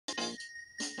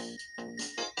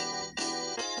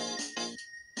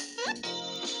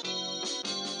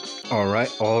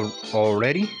Alright,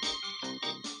 already?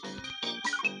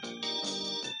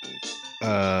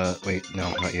 Wait,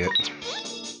 no, not yet.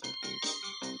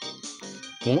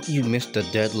 Won't you miss the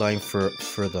deadline for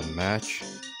the match?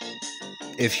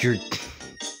 If you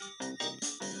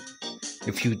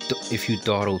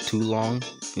dawdle too long?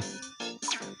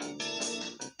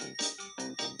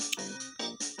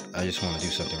 I just want to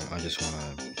do something. I just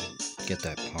want to get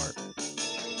that part.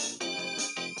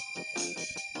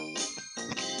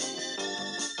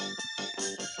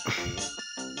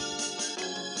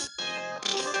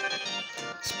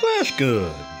 Splash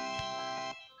good.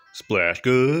 Splash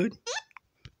good.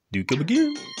 Do come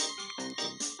again.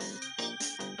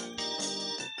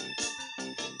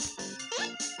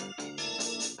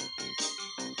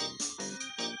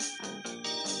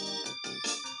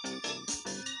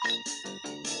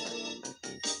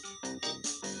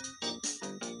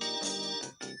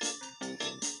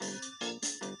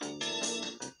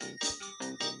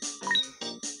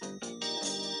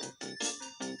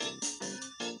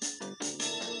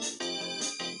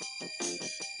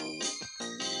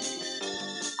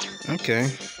 Okay.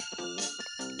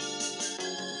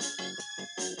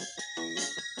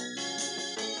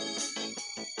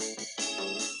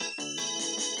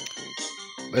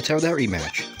 Let's have that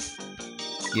rematch.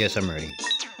 Yes, I'm ready.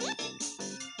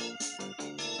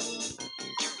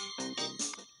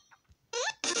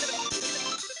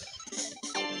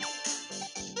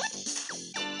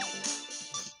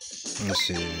 Let's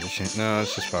see. No,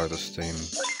 it's just part of the same.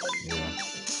 Yeah.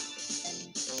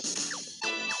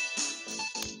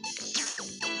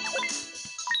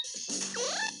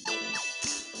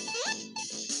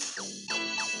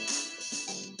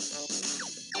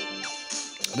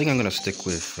 I think I'm gonna stick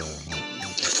with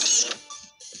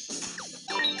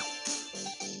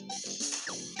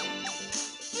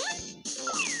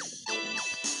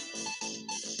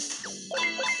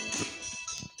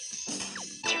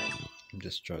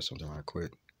just try something right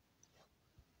quick.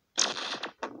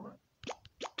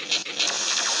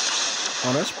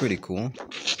 Oh, that's pretty cool.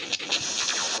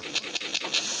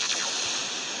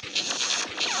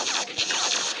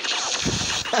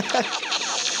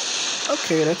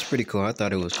 Okay, that's pretty cool. I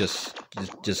thought it was just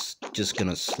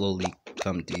gonna slowly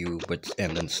come to you,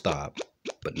 and then stop.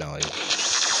 But no, it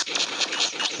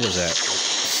was that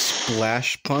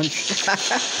splash punch.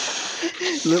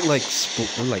 look like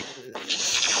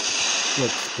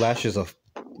splashes of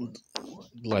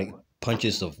like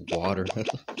punches of water.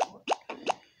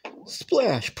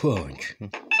 Splash punch.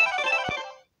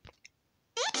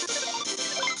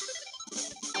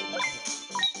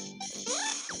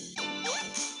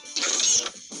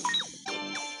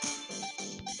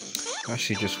 I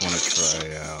actually just want to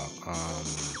try out,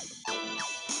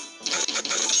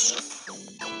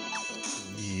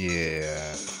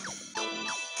 yeah,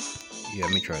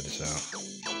 let me try this out.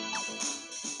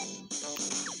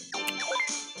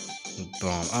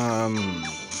 Boom,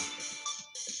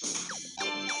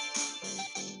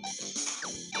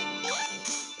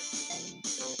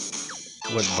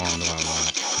 what bomb do I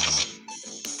want?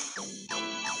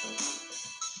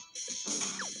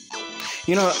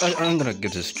 You know, I'm gonna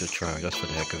give this a try, just for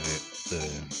the heck of it.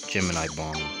 The Gemini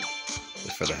bomb,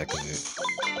 just for the heck of it.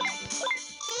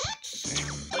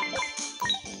 Same.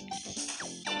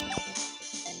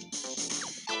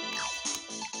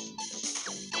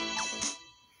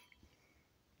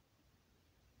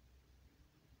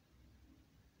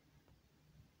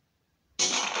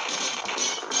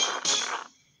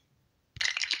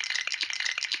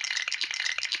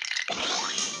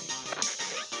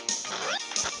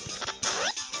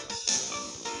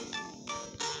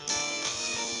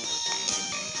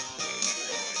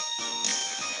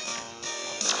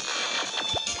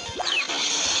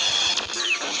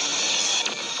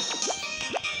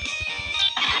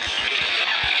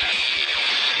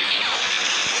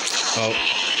 Oh.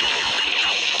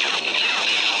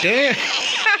 Damn.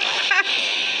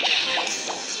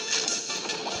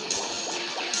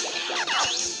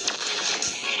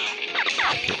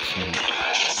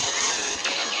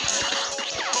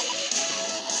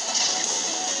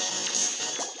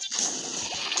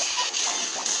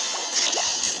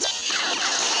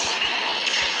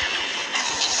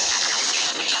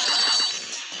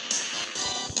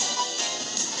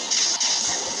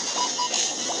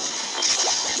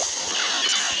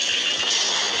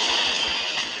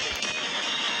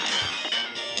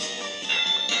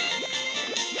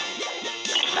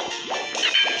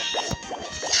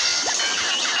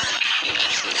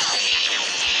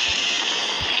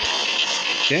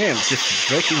 Damn, just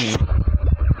joking me.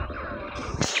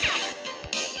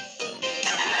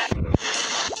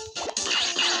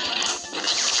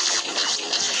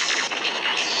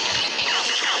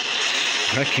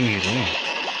 wrecking me wrong.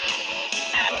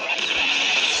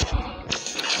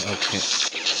 Okay.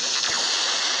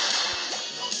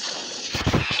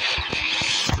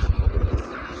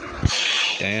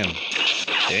 Damn.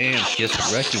 Damn,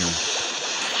 just wrecking me.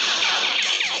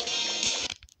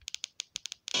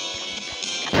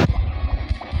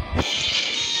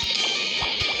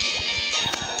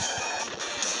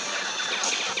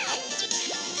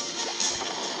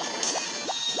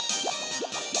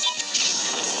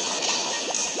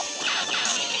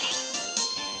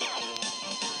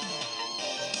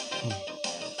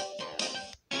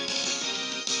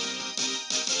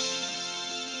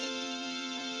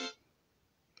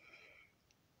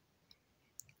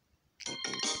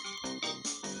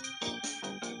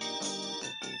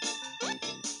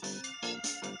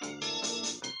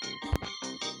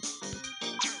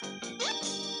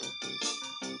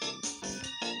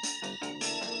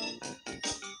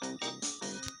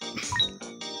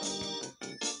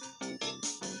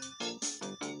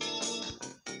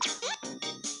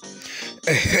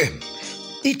 Ahem.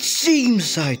 It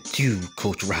seems I do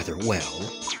coach rather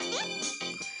well.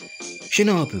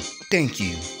 Shinobu, thank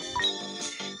you.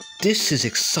 This is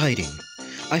exciting.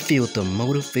 I feel the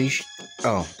motivation.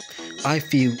 Oh, I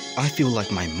feel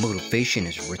like my motivation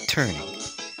is returning.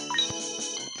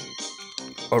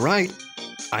 All right,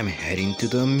 I'm heading to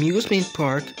the amusement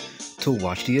park to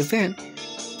watch the event.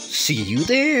 See you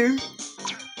there.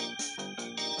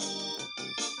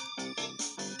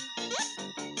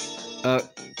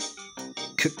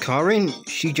 Karin,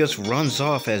 she just runs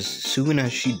off as soon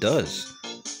as she does.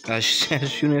 As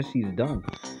soon as she's done.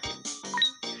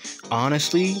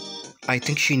 Honestly, I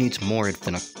think she needs more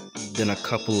than a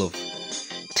couple of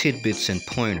tidbits and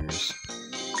pointers.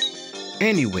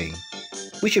 Anyway,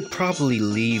 we should probably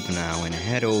leave now and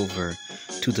head over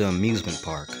to the amusement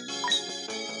park.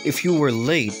 If you were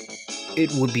late,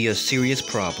 it would be a serious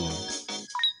problem.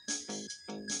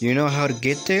 You know how to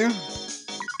get there?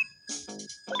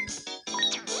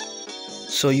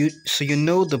 So you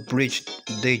know the bridge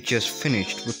they just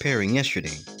finished repairing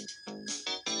yesterday.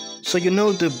 So you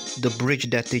know the bridge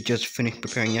that they just finished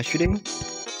repairing yesterday?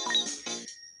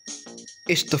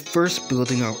 It's the first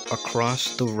building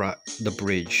across the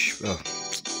bridge. Oh, okay,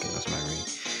 that's my reading.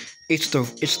 It's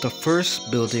the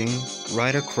first building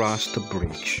right across the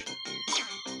bridge.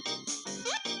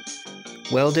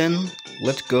 Well then,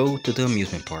 let's go to the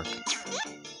amusement park.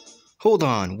 Hold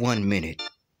on 1 minute.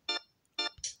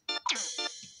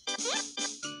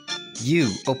 You,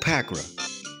 Opakra,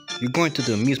 you're going to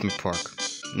the amusement park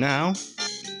now?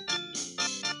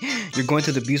 You're going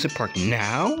to the amusement park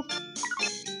now?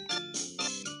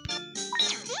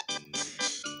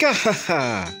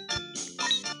 Gahaha!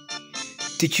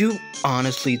 Did you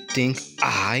honestly think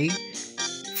I,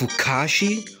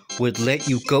 Fukashi, would let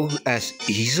you go as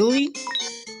easily?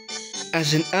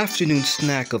 As an afternoon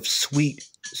snack of sweet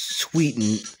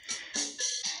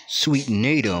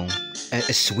NATO?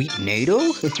 A sweet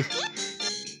NATO?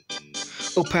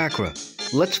 Opakra,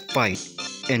 let's fight,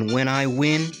 and when I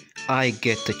win, I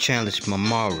get to challenge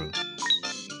Mamaru.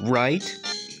 Right?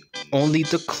 Only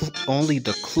the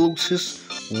closest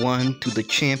one to the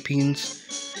champion's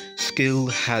skill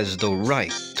has the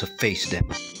right to face them.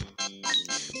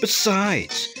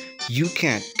 Besides, you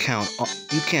can't count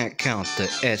the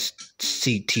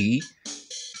SCT,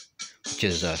 which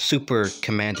is a Super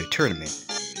Commander Tournament.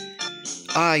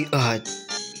 I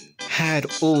had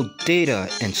old data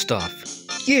and stuff.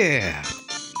 Yeah.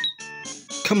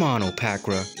 Come on,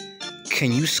 Opakra.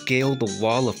 Can you scale the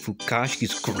wall of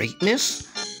Fukashi's greatness?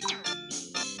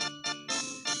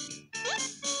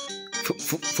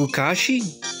 Fukashi?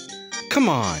 Come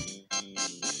on.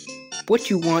 What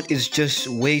you want is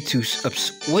way too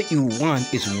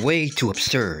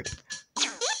absurd.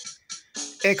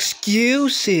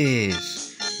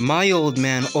 Excuses. My old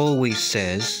man always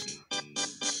says,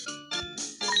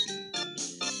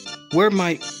 where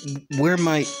might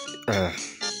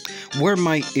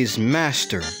is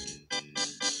master.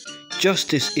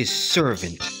 Justice is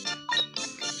servant.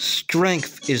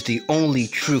 Strength is the only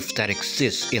truth that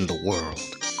exists in the world.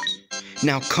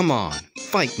 Now come on,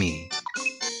 fight me.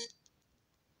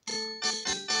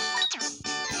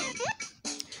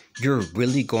 You're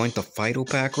really going to fight,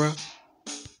 Opakra?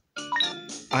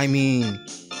 I mean,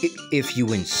 if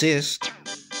you insist.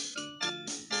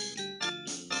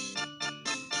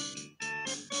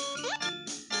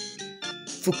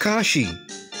 Fukashi,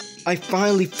 I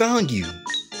finally found you.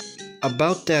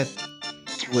 About that...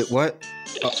 Wait, what?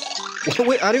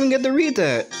 Wait, I didn't even get to read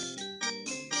that.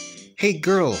 Hey,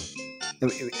 girl.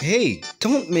 Hey,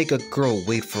 don't make a girl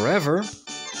wait forever.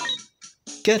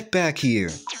 Get back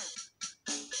here.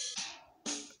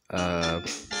 Uh,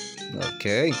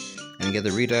 okay. I didn't get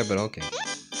the read that, but okay.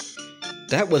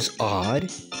 That was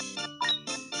odd.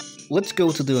 Let's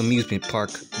go to the amusement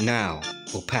park now,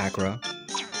 Opacra.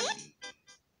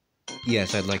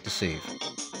 Yes, I'd like to save.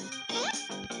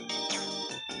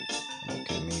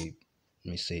 Okay, let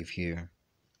me save here.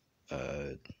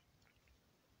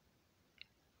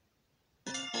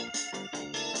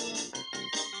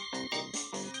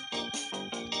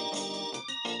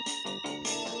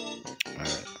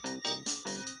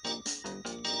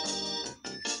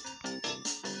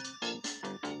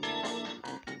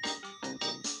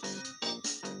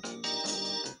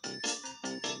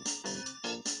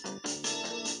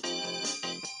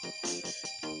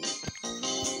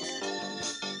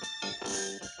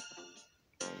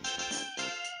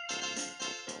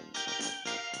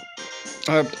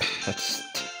 Alright. That's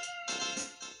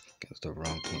the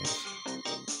wrong place.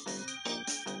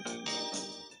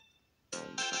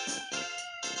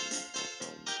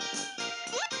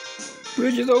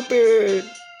 Bridge is open!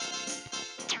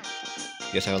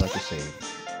 Yes, I would like to save.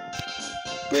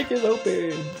 Bridge is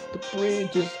open! The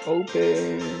bridge is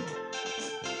open!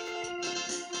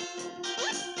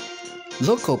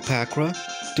 Look, Opacra,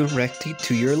 directly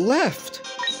to your left.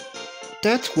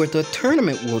 That's where the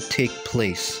tournament will take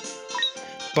place.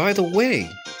 By the way,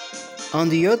 on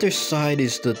the other side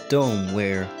is the dome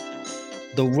where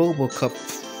the Robo Cup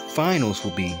finals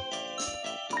will be.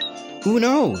 Who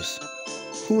knows?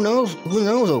 Who knows,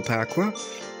 Opacra?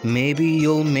 Maybe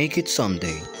you'll make it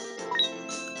someday.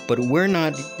 But we're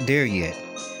not there yet.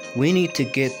 We need to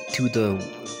get to the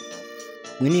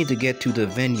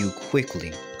venue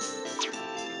quickly.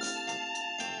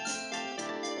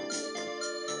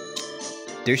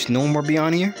 There's no more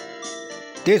beyond here?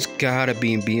 There's gotta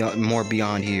be more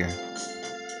beyond here.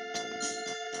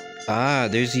 Ah,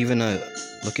 there's even a...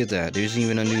 Look at that. There's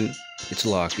even a new... It's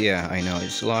locked. Yeah, I know.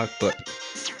 It's locked,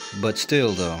 but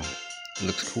still, though. It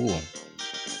looks cool.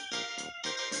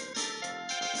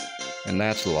 And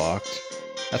that's locked.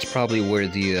 That's probably where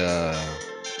the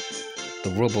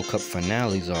Robo Cup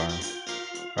finales are.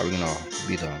 Probably gonna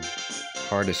be the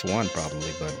hardest one,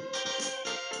 probably, but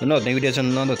no, maybe there's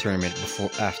another tournament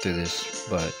after this,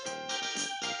 but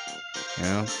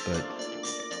but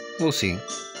we'll see.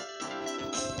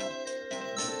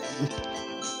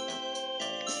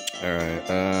 Alright,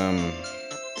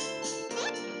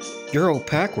 you're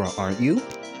Opacra, aren't you?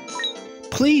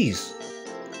 Please,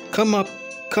 come up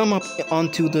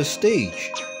onto the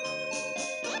stage.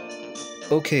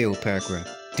 Okay, Opacra,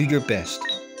 do your best.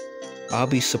 I'll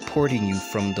be supporting you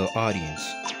from the audience.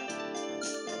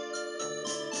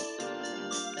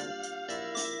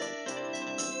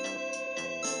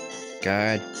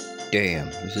 God damn.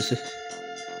 Is this it?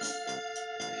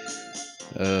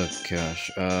 Oh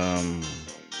gosh.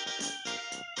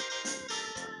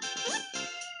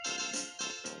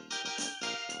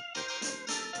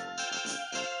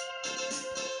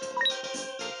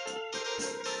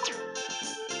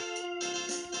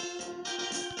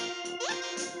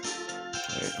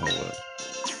 Wait, hold up.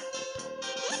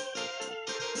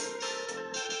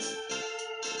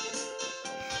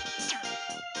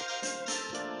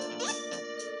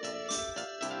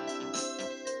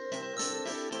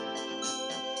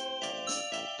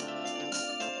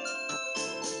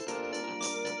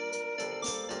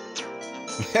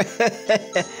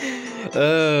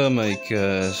 Oh my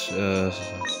gosh.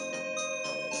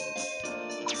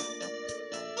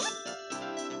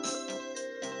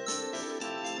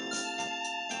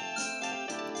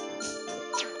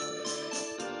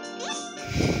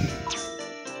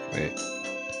 Wait.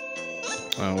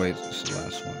 Oh wait, this is the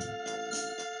last one.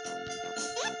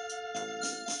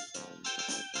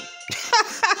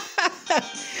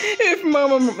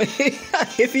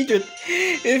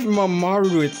 If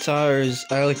Mamaru retires,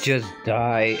 I'll just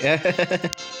die.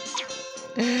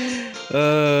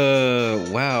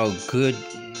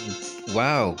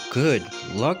 Wow, good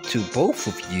luck to both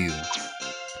of you.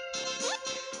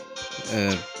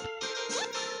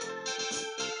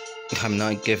 I'm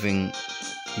not giving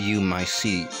you my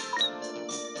seat.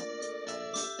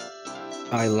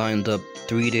 I lined up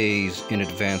 3 days in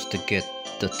advance to get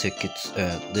the tickets,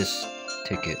 this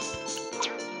ticket.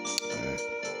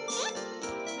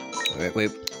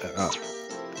 Wait.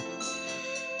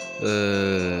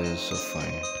 So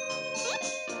fine.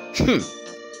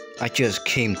 I just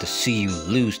came to see you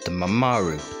lose to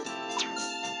Mamaru.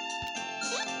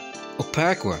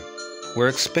 Opacra, we're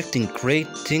expecting great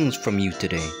things from you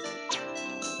today.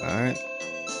 Alright.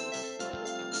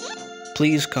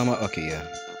 Please come up. Okay, yeah.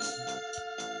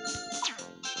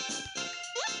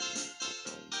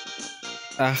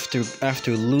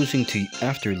 After losing to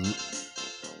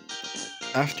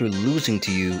after losing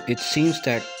to you, it seems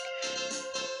that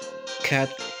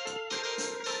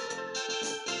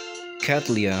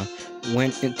Catlia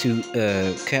went into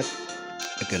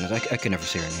goodness, I can never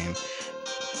say her name.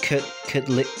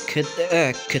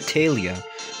 Catalia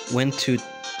went to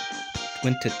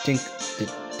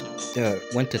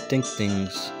think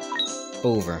things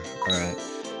over. Alright.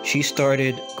 She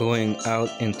started going out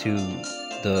into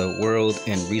the world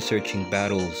and researching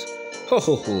battles. Ho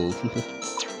ho ho.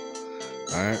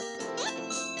 Alright.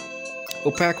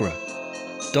 Opacra,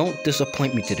 don't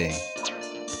disappoint me today.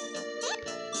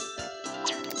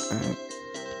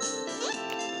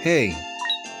 Hey,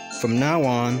 from now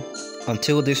on,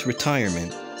 until this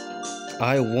retirement,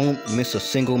 I won't miss a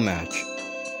single match.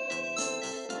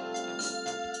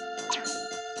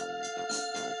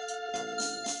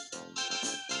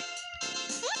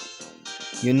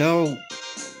 You know,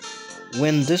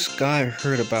 when this guy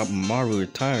heard about Maru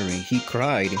retiring, he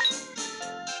cried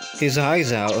his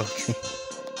eyes out.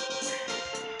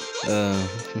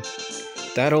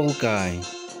 That old guy,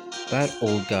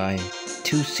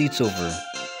 2 seats over.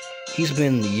 He's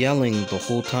been yelling the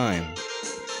whole time.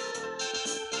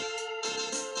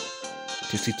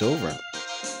 2 seats over.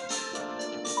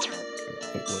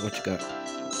 What you got?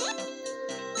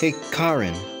 Hey,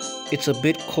 Karen, it's a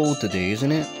bit cold today,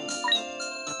 isn't it?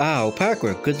 Ah,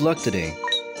 Opacra, good luck today.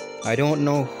 I don't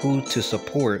know who to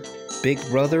support, Big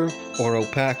Brother or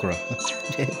Opacra.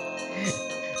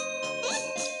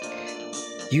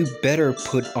 You better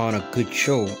put on a good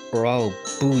show or I'll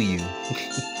boo you.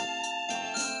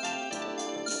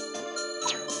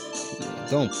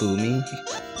 Don't boo me.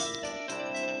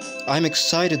 I'm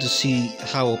excited to see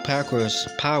how Opacra's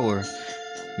power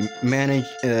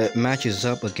matches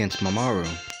up against Mamaru.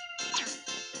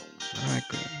 Alright,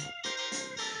 good.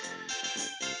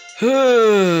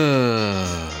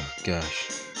 Gosh.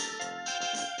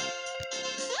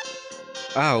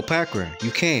 Ah, Opacra,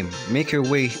 you came. Make your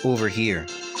way over here.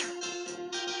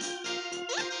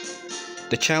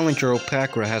 The challenger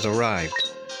Opacra has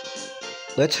arrived.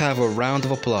 Let's have a round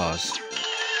of applause.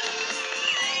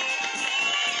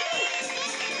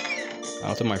 I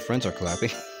don't think my friends are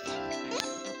clapping.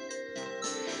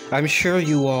 I'm sure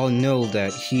you all know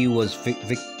that he was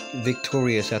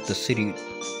victorious at the city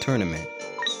tournament.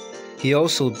 He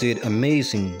also did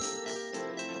amazing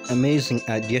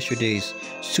at yesterday's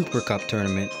Super Cup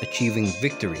tournament, achieving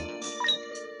victory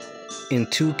in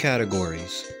 2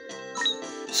 categories.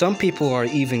 Some people are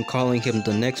even calling him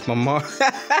the next Mamaru.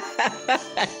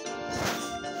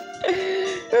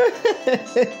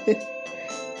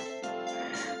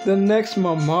 The next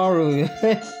Mamaru.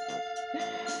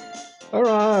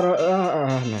 Alright,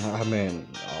 I mean,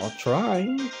 I'll try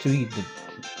to eat the...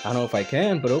 I don't know if I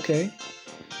can, but okay.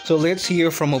 So let's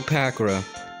hear from Opacra.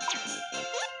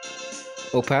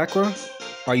 Opacra,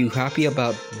 are you happy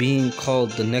about being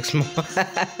called the next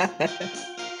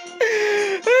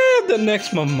the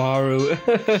next Mamaru?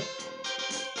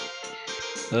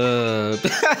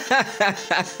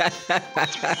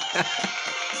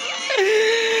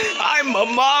 I'm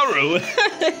Mamaru.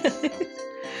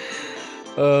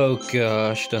 Oh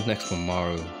gosh, the next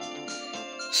Mamaru.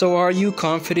 So are you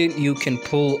confident you can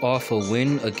pull off a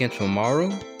win against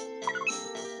Mamaru?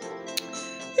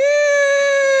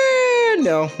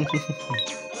 No.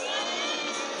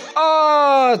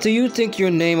 Ah, do you think your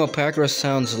name Opacra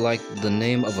sounds like the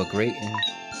name of a great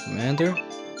commander?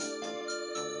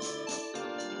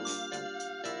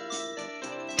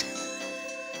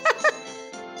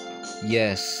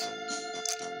 Yes.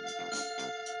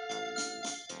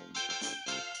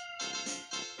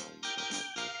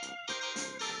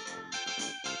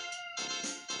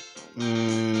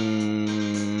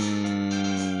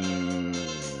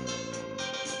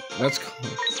 That's cool.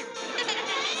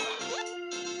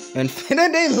 And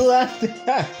then they laughed.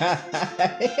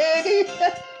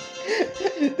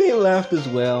 They laughed as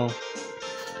well.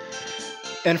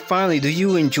 And finally, do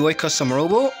you enjoy custom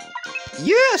Robo?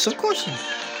 Yes, of course.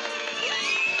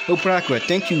 Opacra,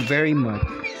 thank you very much.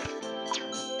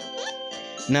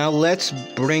 Now let's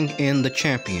bring in the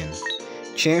champion.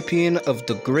 Champion of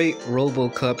the Great Robo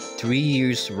Cup 3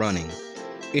 years running.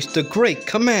 It's the Great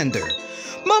Commander,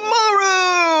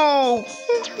 Mamaru!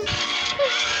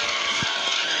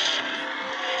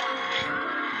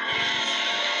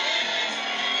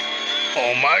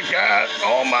 Oh my god!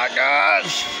 Oh my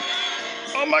gosh!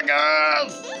 Oh my god!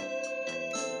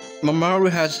 Mamaru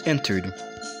has entered.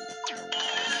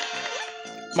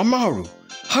 Mamaru,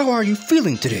 how are you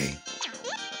feeling today?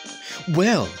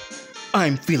 Well,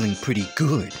 I'm feeling pretty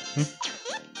good.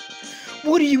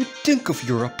 What do you think of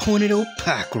your opponent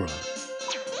Opacra?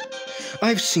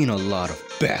 I've seen a lot of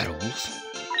battles.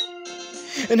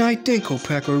 and I think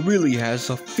Opaka really has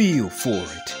a feel for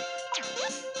it.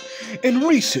 And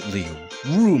recently,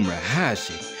 rumor has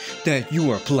it that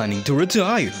you are planning to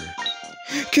retire.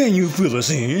 Can you fill us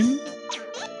in?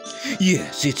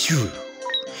 Yes, it's true.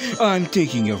 I'm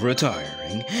thinking of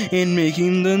retiring and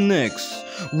making the next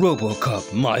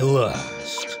RoboCup my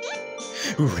last.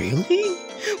 Really?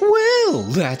 Well,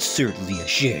 that's certainly a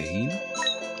shame.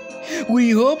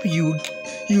 We hope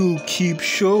you'll keep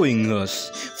showing us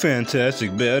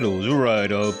fantastic battles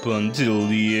right up until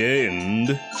the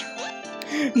end.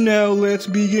 Now let's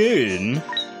begin.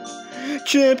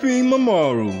 Champion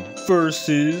Mamoru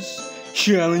versus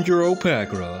Challenger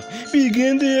Opakra.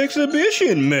 Begin the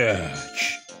exhibition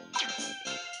match.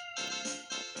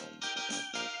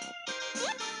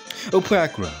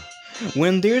 Opakra,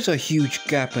 when there's a huge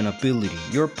gap in ability,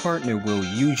 your partner will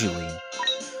usually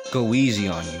go easy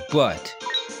on you, but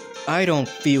I don't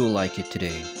feel like it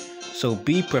today, so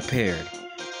be prepared.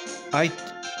 I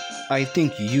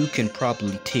think you can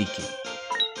probably take it.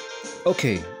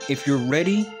 Okay, if you're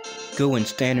ready, go and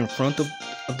stand in front of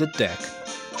the deck.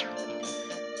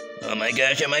 Oh my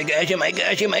gosh, oh my gosh, oh my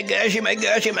gosh, oh my gosh, oh my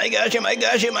gosh, oh my gosh, oh my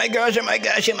gosh, oh my gosh, oh my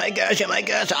gosh, oh my gosh, oh my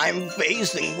gosh, I'm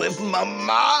facing with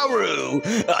Mamoru.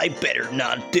 I better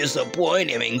not disappoint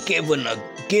him and give him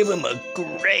a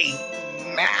great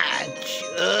match.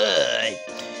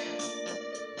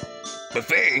 But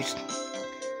first,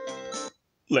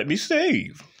 let me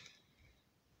save.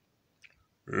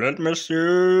 Let me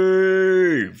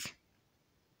save.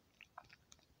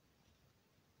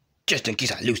 Just in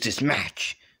case I lose this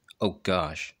match. Oh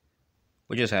gosh.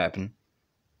 What just happened?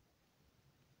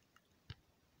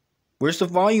 Where's the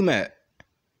volume at?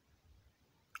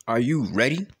 Are you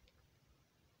ready?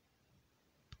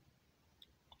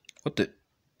 What the?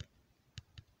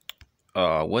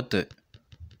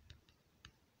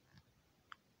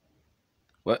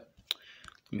 What?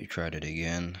 Let me try that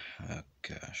again. Oh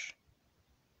gosh.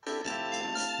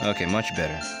 Okay, much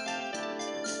better.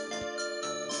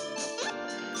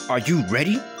 Are you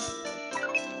ready?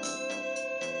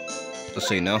 Let's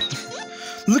say no.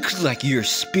 Looks like your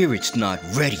spirit's not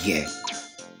ready yet.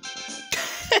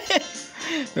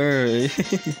 Alright.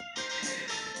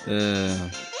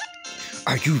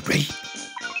 Are you ready?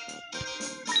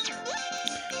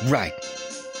 Right.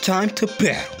 Time to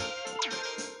battle.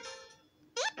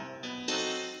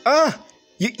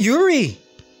 Yuri!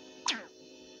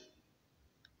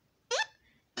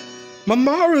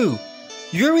 Mamoru!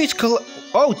 Yuri's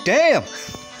oh, damn!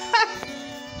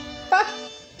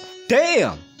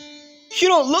 Damn! She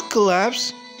don't look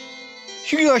collapsed.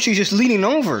 She looks like she's just leaning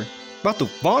over, about to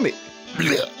vomit.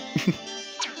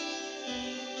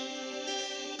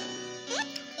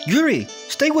 Yuri,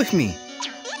 stay with me.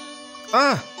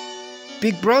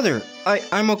 Big brother,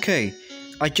 I'm okay.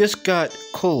 I just got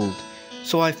cold,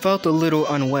 so I felt a little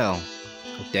unwell.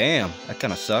 Oh, damn, that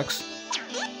kinda sucks.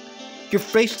 Your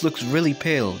face looks really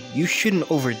pale. You shouldn't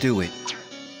overdo it.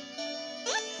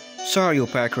 Sorry,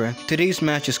 Opakra. Today's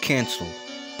match is cancelled.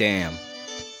 Damn.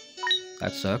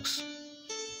 That sucks.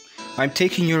 I'm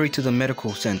taking Yuri to the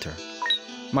medical center.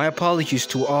 My apologies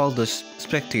to all the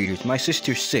spectators. My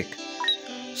sister's sick.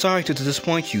 Sorry to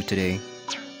disappoint you today.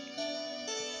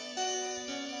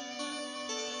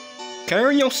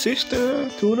 Carry your sister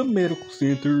to the medical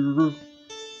center.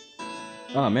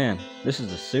 Oh man, this is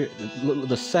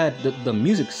the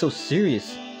music's so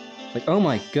serious. Like, oh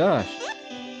my gosh.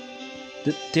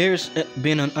 There's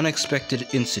been an unexpected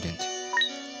incident.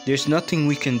 There's nothing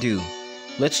we can do.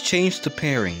 Let's change the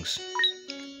pairings.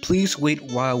 Please wait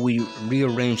while we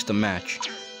rearrange the match.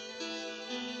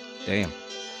 Damn.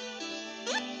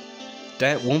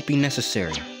 That won't be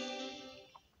necessary.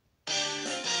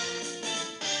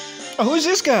 Oh, who's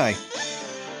this guy?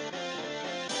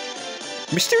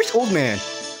 Mysterious old man.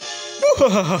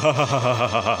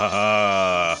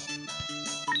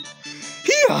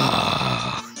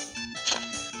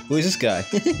 Who is this guy?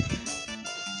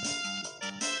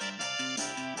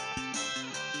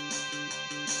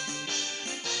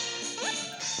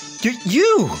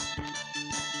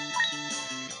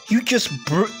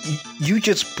 You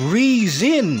just breeze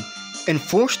in and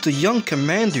force the young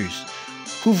commanders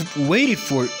who've waited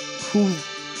for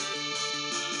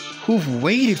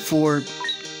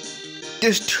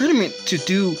this tournament to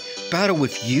do battle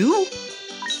with you?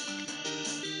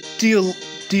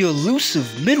 The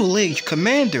elusive middle-aged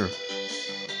commander,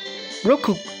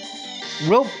 Robo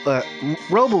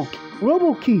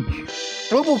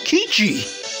Kichi.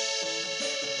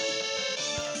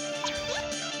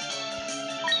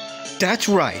 That's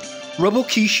right, Robo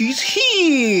Kishi's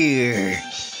here.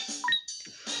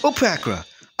 Opakra,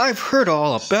 I've heard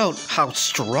all about how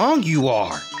strong you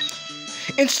are,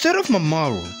 Instead of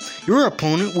Mamoru, your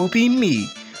opponent will be me,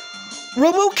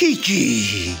 Robo.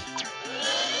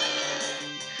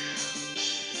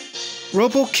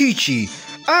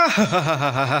 Ah ha ha ha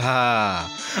ha ha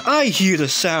ha! I hear the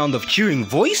sound of cheering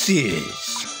voices.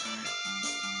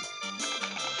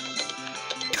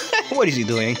 What is he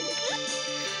doing?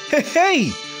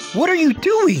 Hey, what are you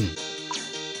doing?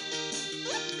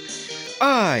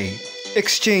 I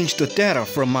exchanged the data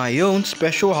from my own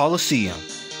special Holosseum.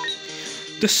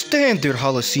 The standard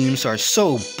Holosseums are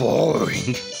so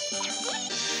boring.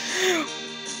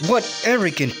 What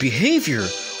arrogant behavior!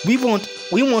 We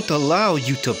won't allow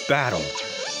you to battle.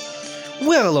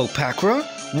 Well, Opacra,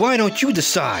 why don't you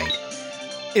decide?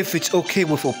 If it's okay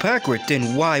with Opacra,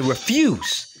 then why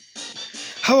refuse?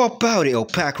 How about it,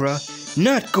 Opacra?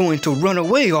 Not going to run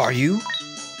away, are you?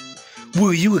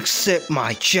 Will you accept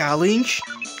my challenge?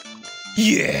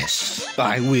 Yes,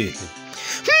 I will.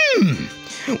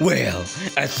 Well,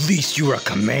 at least you're a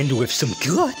commander with some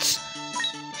guts.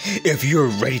 If you're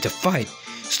ready to fight,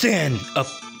 stand up.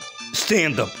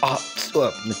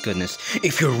 Oh, my goodness.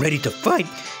 If you're ready to fight,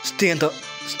 stand up,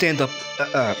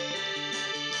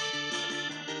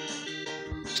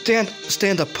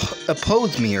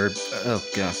 oppose me, or, oh,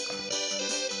 gosh.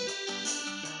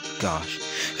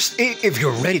 If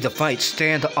you're ready to fight,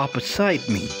 stand opposite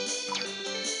me.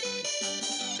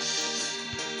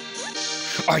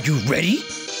 Are you ready?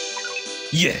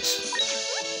 Yes.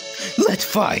 Let's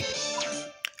fight.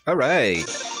 Alright.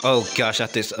 Oh gosh,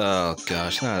 not this. Oh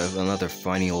gosh, not another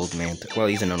funny old man. Well,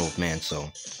 he's an old man, so.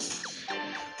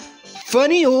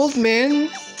 Funny old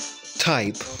man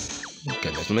type.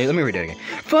 Goodness, let me read that again.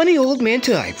 Funny old man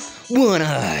type. One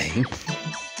eye.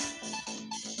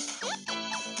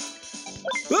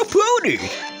 Uploaded.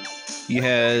 He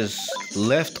has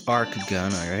left arc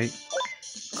gun, alright.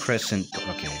 Crescent,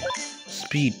 okay.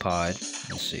 Speed pod.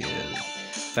 Let's see.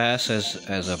 Fast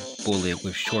as a bullet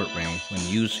with short range. When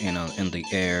used in the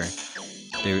air,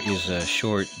 there is a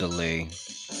short delay.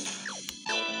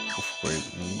 Before it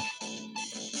moves.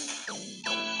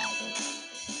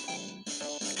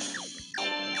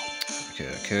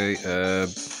 Okay.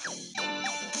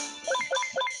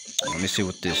 Let me see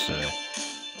what this.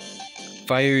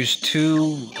 Fires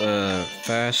 2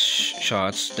 fast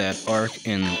shots that arc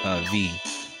in V.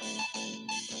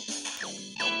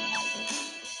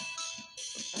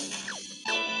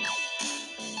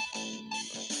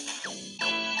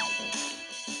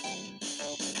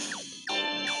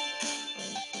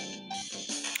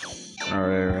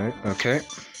 Alright, okay.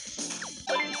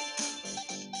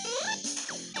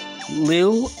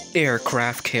 Lil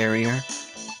aircraft carrier.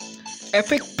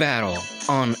 Epic battle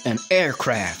on an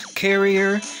aircraft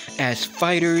carrier as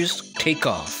fighters take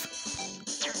off.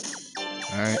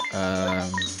 Alright,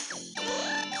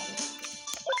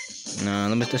 no,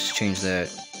 let me just change that.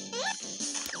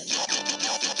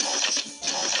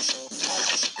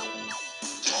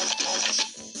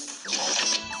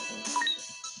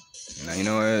 Now, you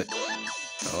know what?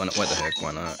 Oh, what the heck,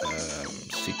 why not?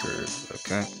 Seeker,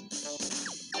 okay.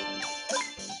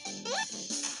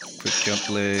 Quick jump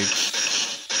legs.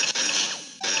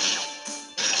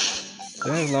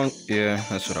 Yeah,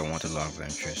 that's what I wanted, long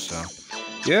venture, so.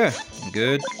 Yeah, I'm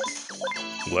good.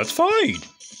 Let's fight!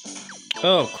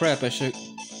 Oh, crap, I should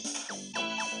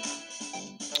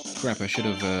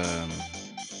have,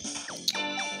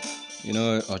 you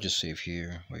know what, I'll just save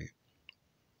here, wait.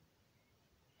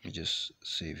 Let me just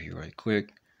save here right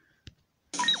quick.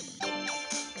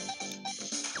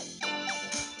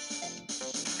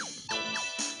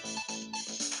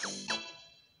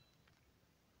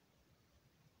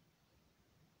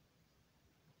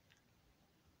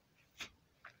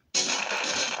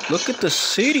 Look at the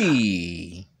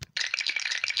city!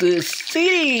 The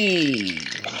city!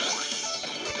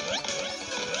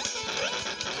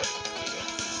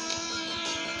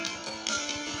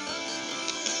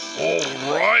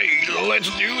 Alright, let's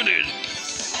do this!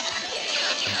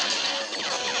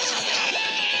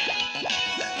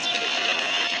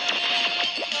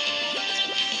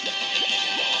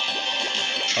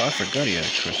 Oh, I forgot he had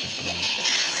a crescent.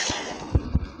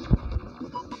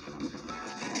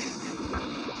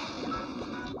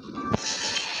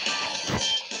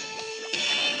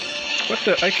 What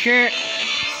the? I can't.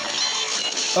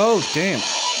 Oh, damn.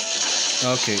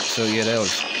 Okay, so yeah, that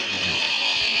was.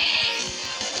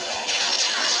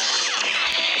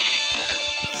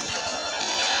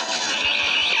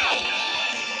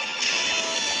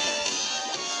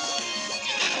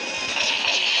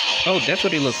 Oh, that's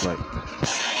what he looked like.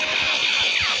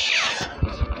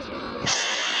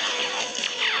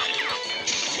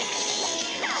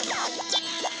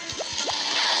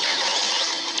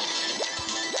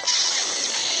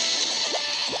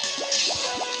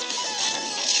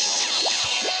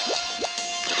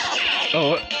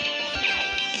 Oh.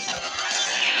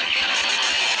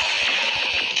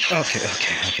 Okay.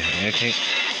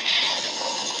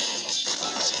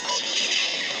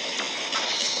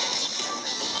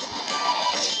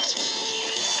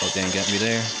 Oh, dang, got me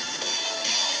there.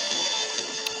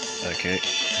 Okay.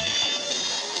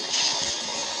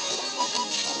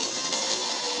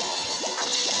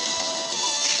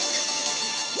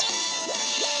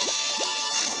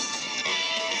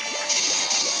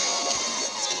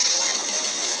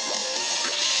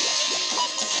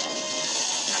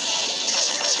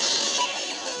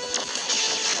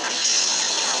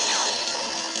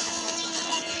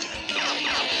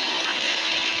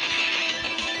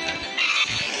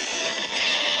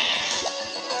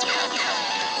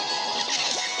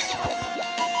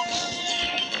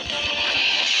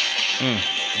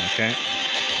 Okay.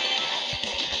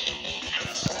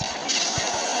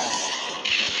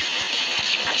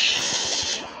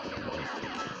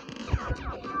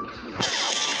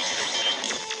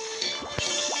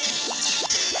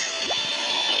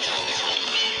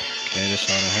 Okay, that's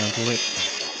how to handle it.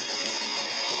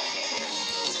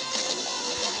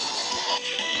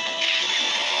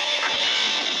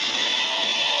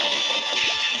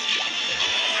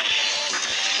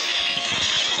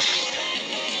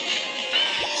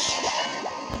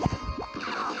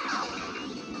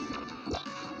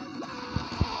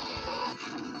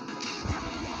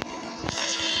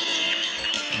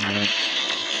 Alright,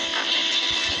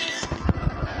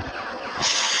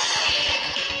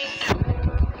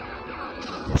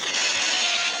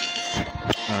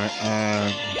 right,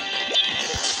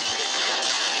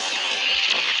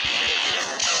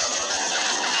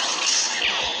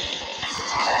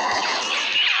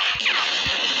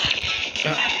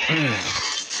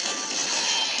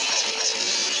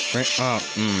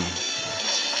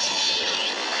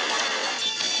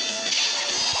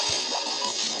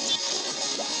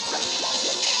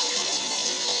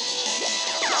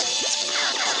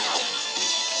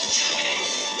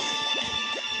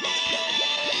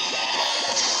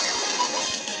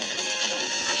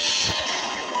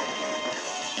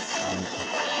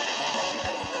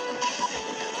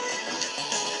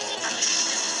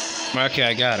 Okay,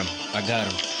 I got him.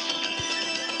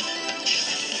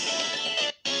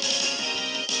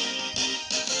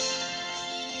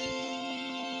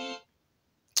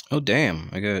 Oh, damn.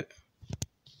 I got...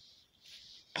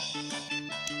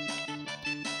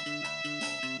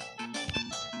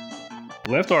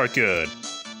 Left arcade.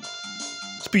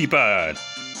 Speed pod.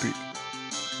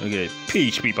 Okay,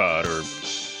 peach speed pod or...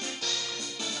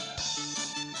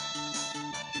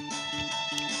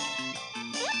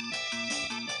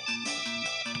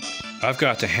 I've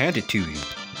got to hand it to you.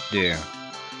 There.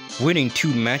 Winning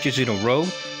 2 matches in a row?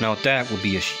 Now that will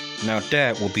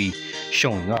be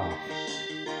showing off.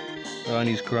 Oh, and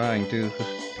he's crying too.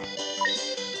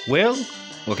 Well,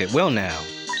 okay, well now.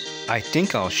 I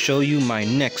think I'll show you my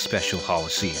next special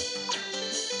Coliseum.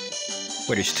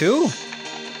 Wait, there's 2?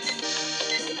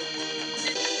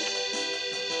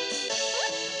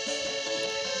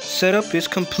 Setup is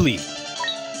complete.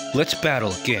 Let's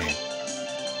battle again.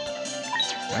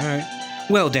 Alright.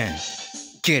 Well then,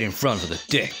 get in front of the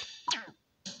deck.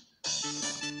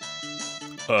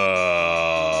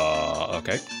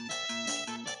 Okay.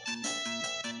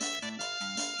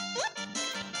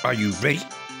 Are you ready?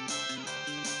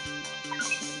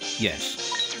 Yes.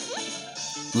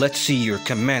 Let's see your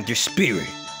commander spirit.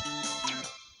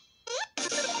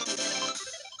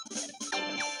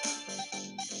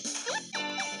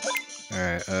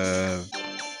 Alright,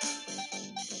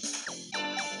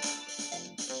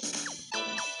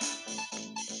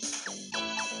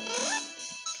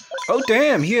 Oh,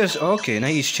 damn, he has... Okay, now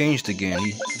he's changed again.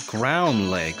 Ground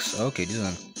legs. Okay, these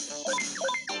are...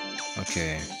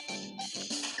 Okay.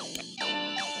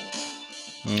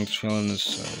 It's feeling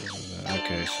this...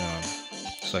 okay, so...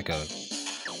 It's like a...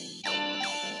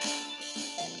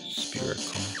 Spirit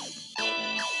call.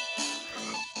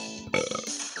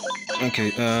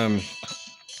 Okay,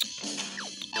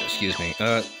 Excuse me.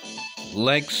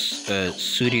 Legs,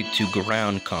 suited to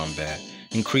ground combat.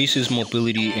 Increases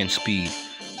mobility and speed,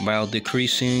 while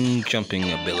decreasing jumping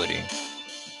ability.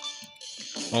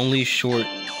 Only short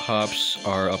hops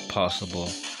are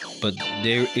possible, but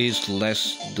there is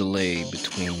less delay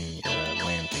between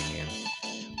landing and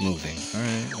moving.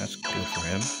 Alright, that's good for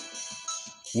him.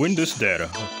 Win this data.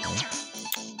 Okay.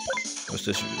 What's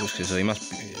this? Okay, so it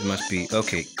must be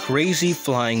okay. Crazy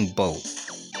flying boat.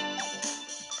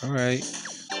 Alright.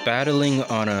 Battling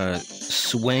on a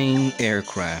swaying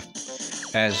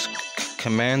aircraft as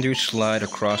commanders slide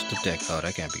across the deck. Oh,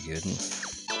 that can't be good.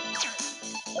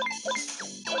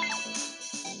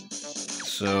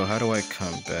 So how do I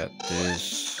combat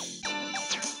this?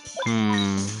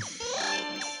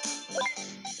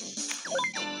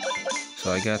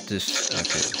 So I got this.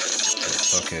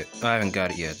 Okay. I haven't got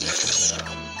it yet.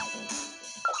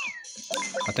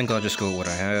 I think I'll just go with what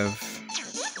I have.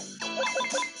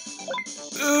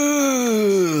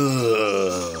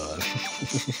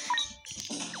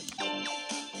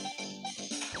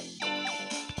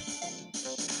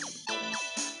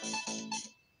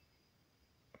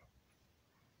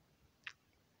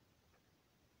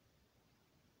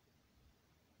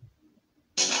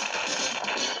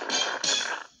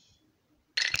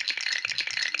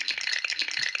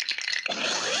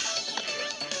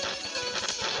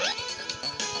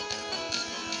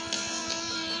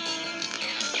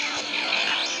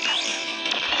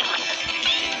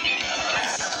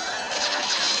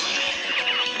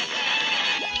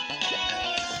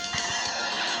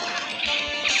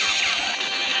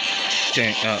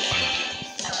 Dang,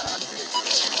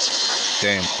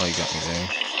 damn, oh, you got me there.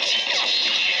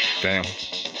 Damn.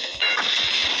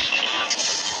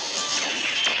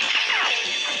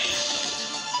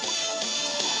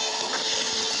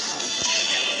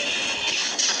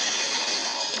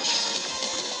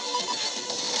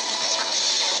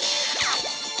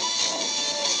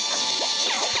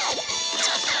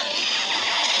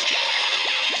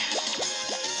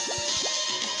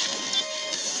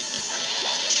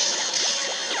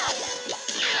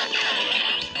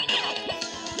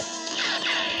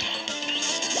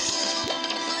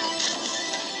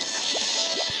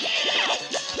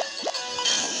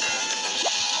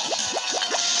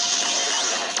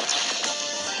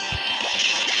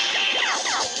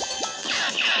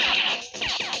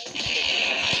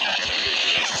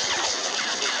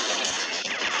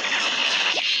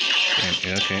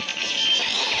 Okay.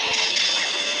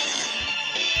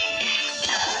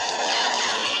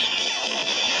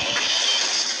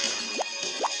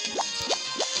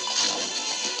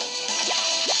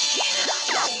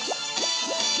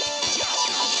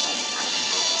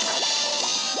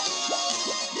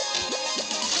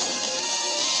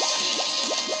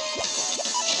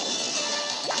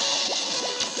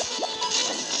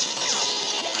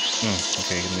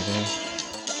 Okay, give me that.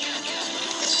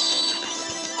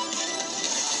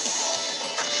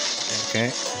 Okay,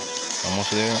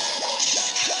 almost there.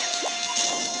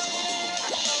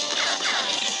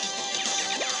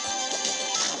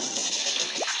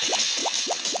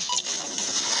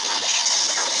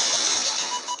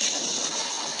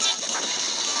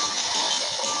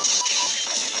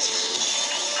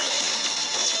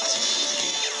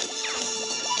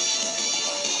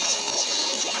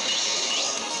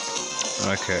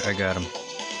 Okay, I got him.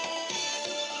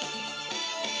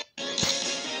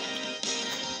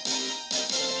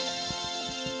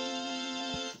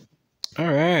 All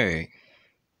right.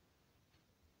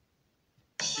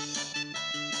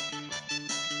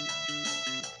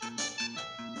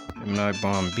 Gemini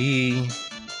Bomb B.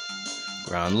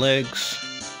 Ground legs.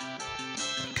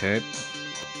 Okay.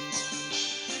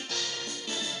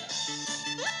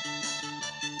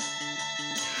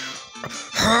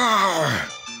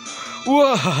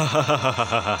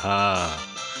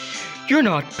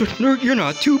 You're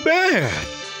not too bad.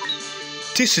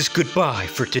 This is goodbye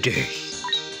for today.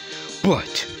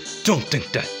 But don't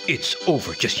think that it's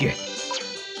over just yet.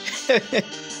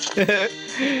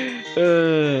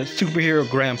 Superhero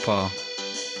Grandpa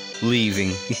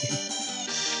leaving.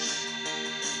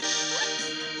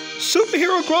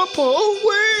 Superhero Grandpa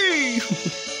away!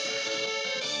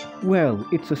 Well,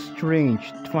 it's a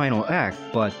strange final act,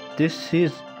 but this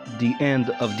is the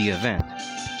end of the event.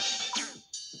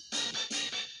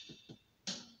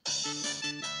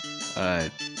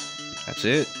 That's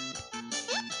it.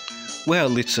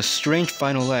 Well, it's a strange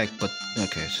final act, but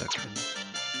okay, second.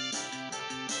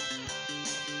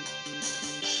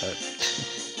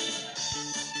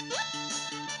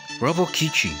 Robo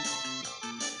Kichi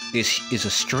is a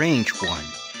strange one.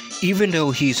 Even though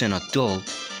he's an adult,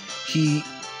 he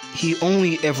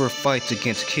only ever fights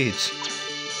against kids.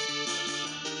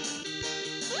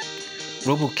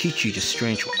 Robo Kichi, the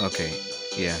strange one. Okay,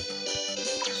 yeah,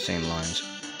 same lines.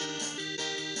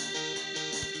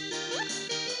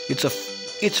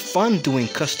 It's fun doing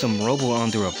custom Robo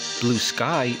under a blue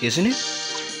sky, isn't it?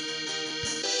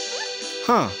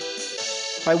 Huh.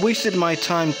 I wasted my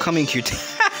time coming here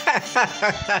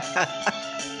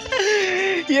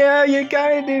Yeah, you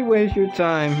kinda did waste your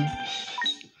time.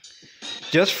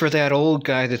 Just for that old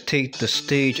guy to take the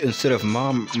stage instead of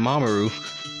Mamoru.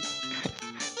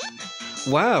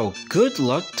 Wow, good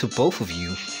luck to both of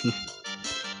you.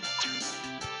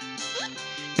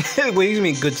 What do you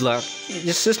mean good luck?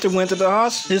 His sister went to the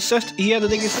hospital. He had to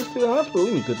take his sister to the hospital. What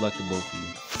do you mean good luck to both of you?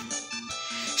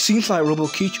 Seems like Robo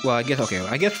Kichi. Well, I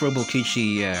guess Robo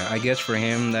Kichi. Yeah, I guess for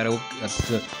him that's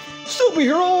the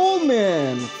superhero old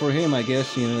man. For him, I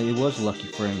guess it was lucky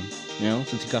for him.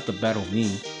 Since he got to battle me.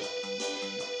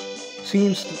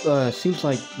 Seems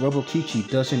like Robo Kichi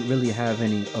doesn't really have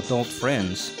any adult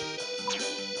friends.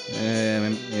 Yeah,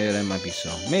 that might be so.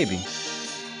 Maybe.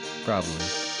 Probably.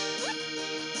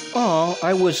 Oh,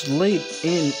 I was late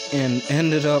in and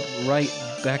ended up right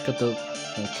back at the...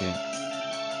 Okay.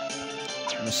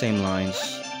 The same lines.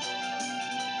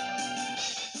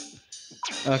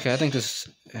 Okay, I think this...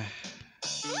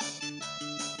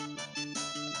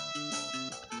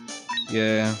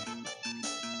 Yeah.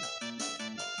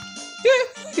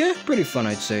 Yeah, pretty fun,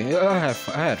 I'd say. I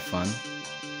had fun.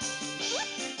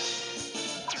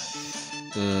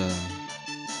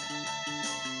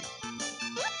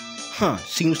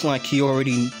 Seems like he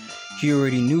already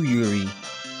knew Yuri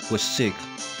was sick.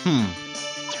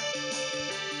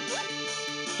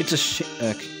 It's a shit.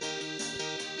 Okay.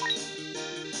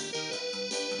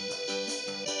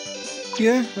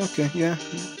 Yeah, okay, yeah.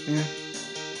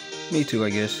 Me too,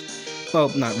 I guess. Well,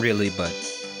 not really, but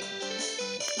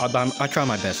I try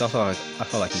my best. That's all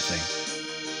I can say.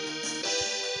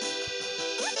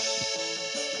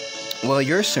 Well,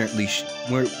 you're certainly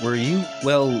were you?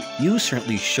 Well, you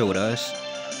certainly showed us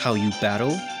how you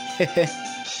battle.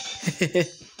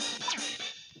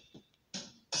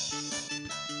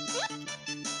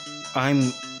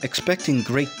 I'm expecting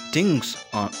great things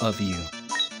of you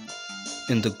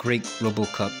in the Great Robo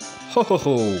Cup. Ho ho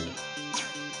ho!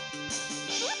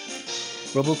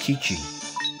 Robo Kichi.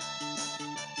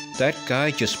 That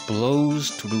guy just blows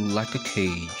through like a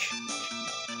cage.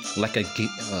 Like a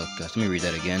oh gosh, let me read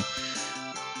that again.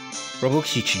 Robo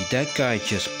Kichi, that guy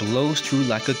just blows through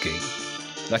like a gate.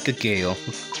 Like a gale.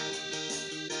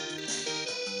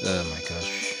 Oh my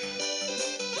gosh.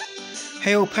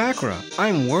 Hey Opakra,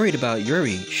 I'm worried about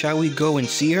Yuri. Shall we go and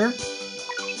see her?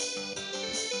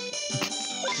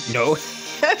 No.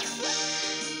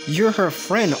 You're her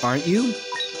friend, aren't you?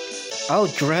 I'll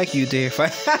drag you there if I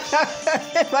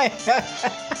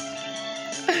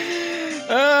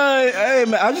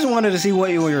I just wanted to see what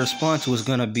your response was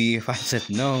gonna be if I said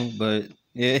no, but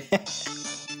yeah.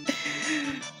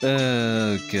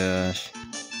 Oh gosh.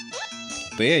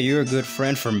 But yeah, you're a good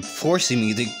friend for forcing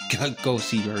me to go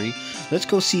see Yuri. Let's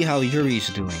go see how Yuri's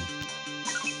doing.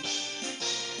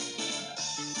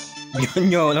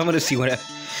 No, I'm gonna see what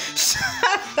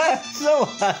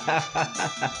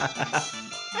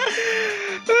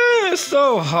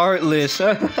so heartless.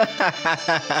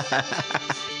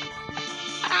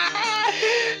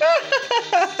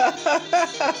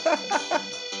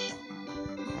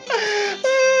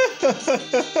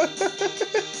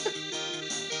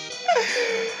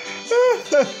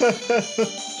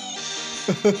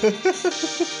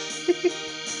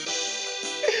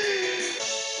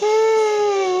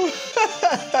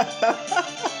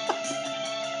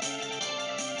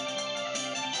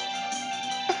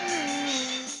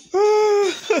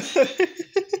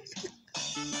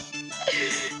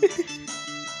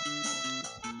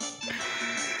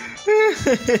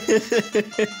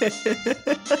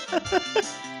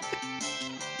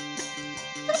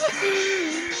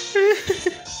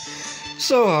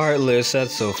 So heartless,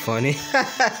 that's so funny.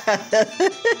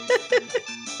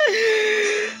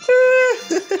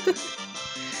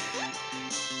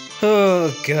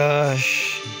 Oh gosh.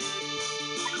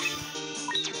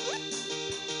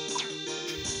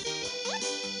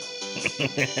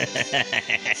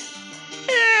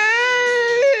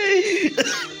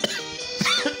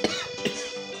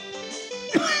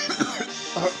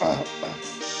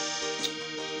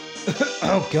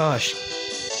 Oh gosh.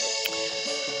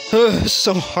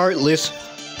 So heartless.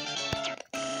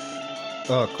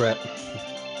 Oh crap.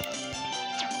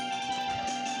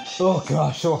 Oh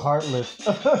gosh, so heartless.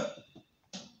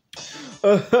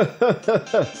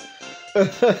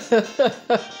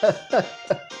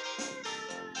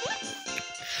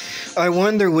 I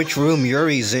wonder which room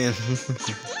Yuri's in.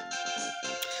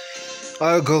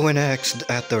 I'll go and ask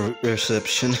at the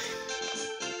reception.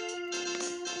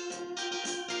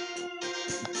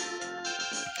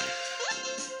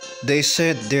 They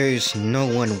said there's no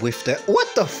one with that. What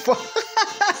the fuck?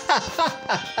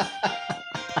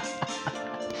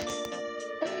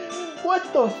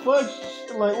 What the fuck?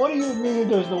 Like, what do you mean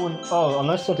there's no one? Oh,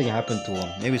 unless something happened to him.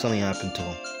 Maybe something happened to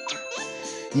him.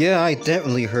 Yeah, I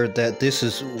definitely heard that this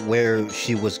is where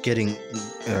she was getting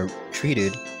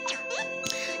treated.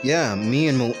 Yeah, me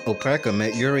and Opaka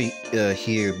met Yuri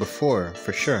here before,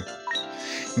 for sure.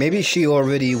 Maybe she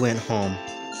already went home.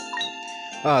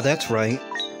 Ah, that's right.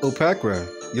 Opakra,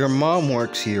 your mom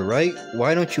works here, right?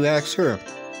 Why don't you ask her?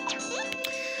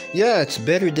 Yeah, it's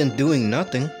better than doing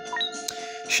nothing.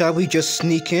 Shall we just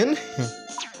sneak in?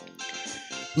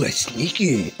 Let's sneak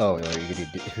in. Oh,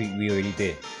 we already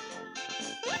did.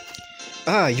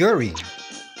 Ah, Yuri.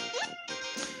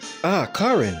 Ah,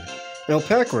 Karin, and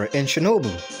Opakra, and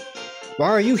Shinobu. Why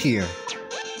are you here?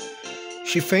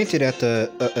 She fainted at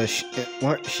the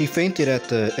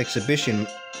exhibition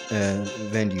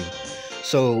venue,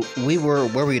 so we were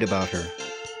worried about her.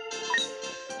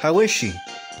 How is she?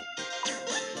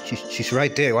 She's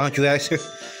right there. Why don't you ask her?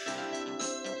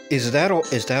 Is that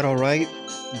all right?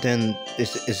 Then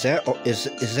is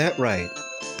that right?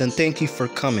 Then thank you for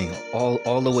coming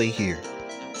all the way here.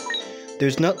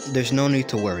 There's no need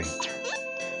to worry.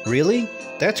 Really?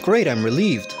 That's great. I'm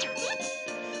relieved.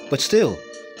 But still,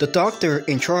 the doctor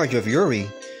in charge of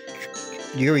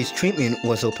Yuri's treatment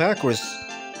was Opakra's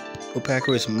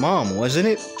mom, wasn't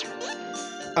it?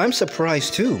 I'm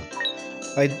surprised too.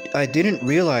 I didn't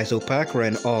realize Opakra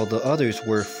and all the others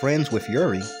were friends with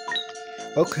Yuri.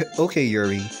 Okay,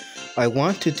 Yuri. I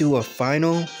want to do a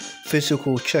final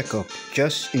physical checkup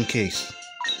just in case.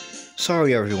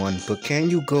 Sorry everyone, but can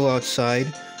you go outside?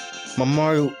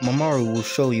 Mamaru will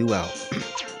show you out.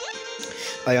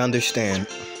 I understand.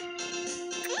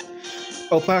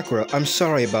 Opakra, I'm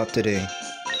sorry about today.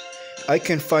 I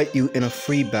can fight you in a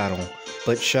free battle,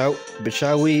 but shall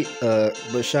we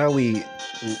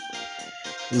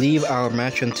leave our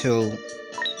match until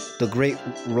the Great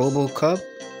Robo Cup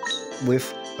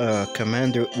with a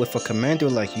commander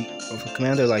like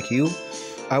you?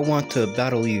 I want to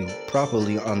battle you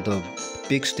properly on the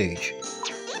big stage.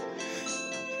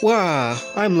 Wow,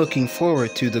 I'm looking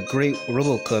forward to the Great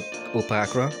Robo Cup,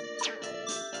 Opakra.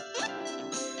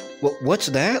 What's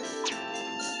that?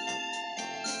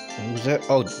 Who's that?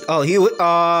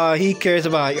 He cares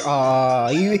about.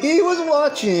 He was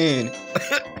watching.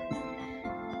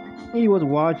 He was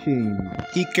watching.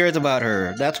 He cares about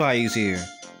her. That's why he's here.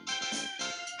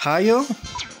 Hayo?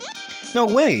 No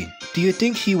way. Do you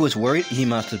think he was worried? He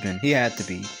must have been. He had to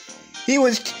be. He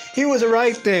was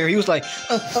right there. He was like,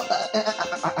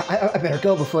 I better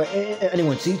go before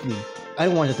anyone sees me. I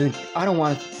don't want them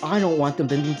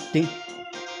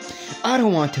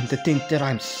to think that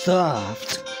I'm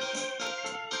soft.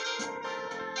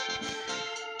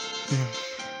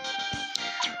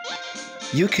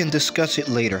 You can discuss it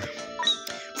later.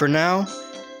 For now,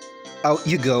 out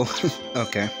you go.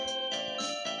 Okay.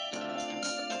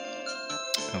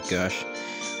 Oh gosh,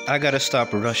 I gotta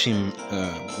stop rushing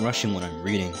when I'm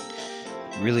reading.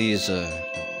 It really is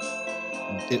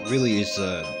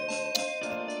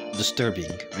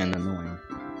disturbing and annoying.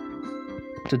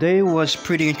 Today was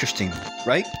pretty interesting,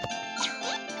 right?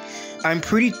 I'm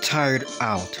pretty tired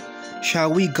out.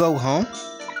 Shall we go home?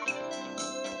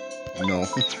 No.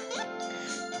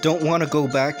 Don't want to go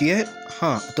back yet?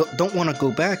 Huh? Don't want to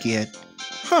go back yet?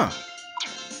 Huh?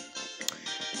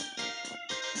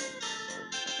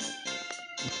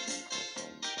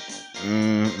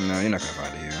 No, you're not gonna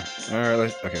find it here.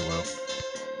 Alright, okay, well.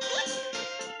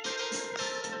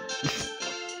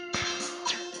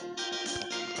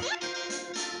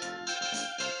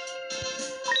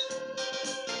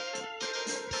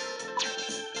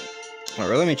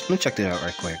 Alright, let me check that out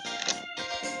right quick.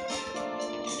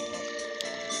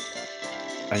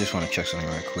 I just want to check something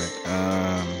right quick.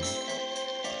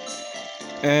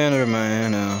 And never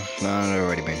mind. No, I've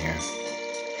already been here.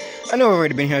 I know I've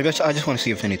already been here. I just want to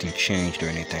see if anything changed or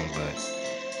anything. But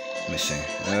let me see.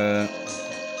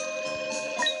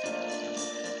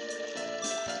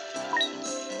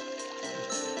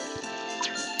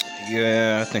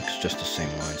 Yeah, I think it's just the same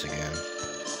lines again.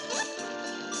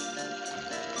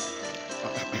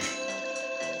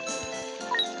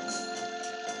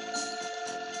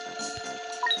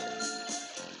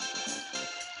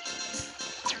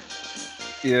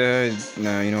 Yeah,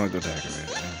 no, you know what? Go back a bit.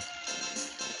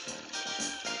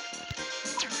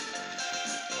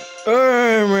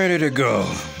 I'm ready to go.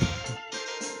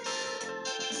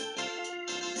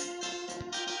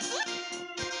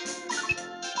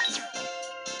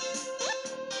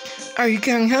 Are you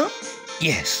going home?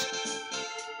 Yes.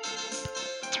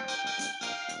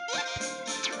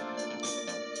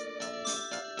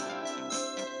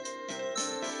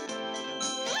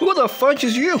 Who the fudge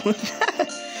is you?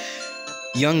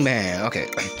 Young man, okay.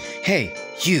 Hey,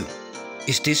 you.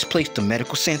 Is this place the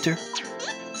medical center?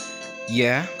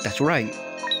 Yeah, that's right.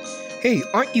 Hey,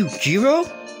 aren't you Jiro?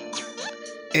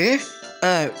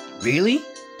 Really?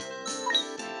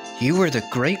 You were the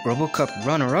Great RoboCup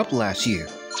runner-up last year.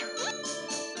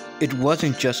 It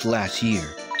wasn't just last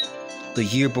year. the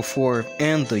year before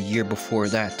and the year before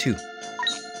that too.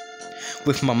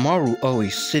 With Mamoru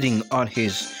always sitting on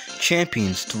his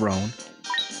champion's throne.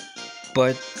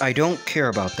 But I don't care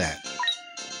about that.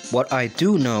 What I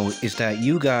do know is that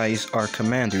you guys are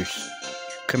commanders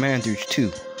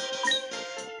too.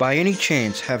 By any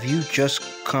chance, have you just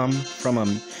come from a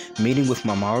meeting with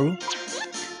Mamoru?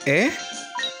 Eh?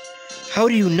 How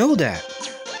do you know that?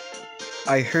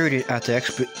 I heard it at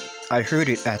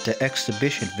the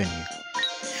exhibition venue.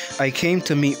 I came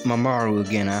to meet Mamoru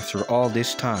again after all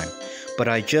this time, but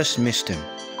I just missed him.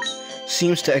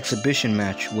 Seems the exhibition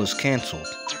match was cancelled.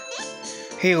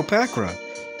 Hey Opakra,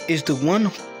 is the one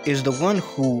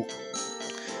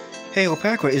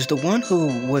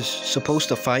who was supposed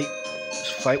to fight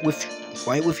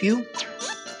with you?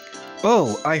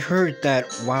 Oh, I heard that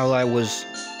while I was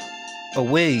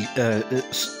away.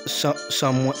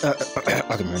 Someone. I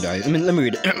can remember that. Let me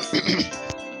read it.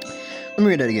 Let me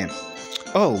read that again.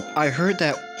 Oh, I heard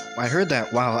that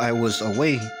while I was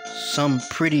away, some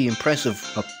pretty impressive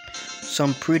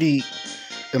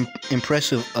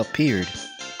appeared.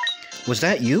 Was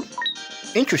that you?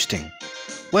 Interesting.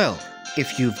 Well,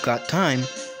 if you've got time,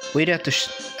 wait at the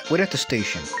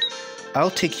station. I'll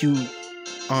take you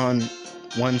on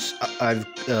once I've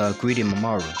greeted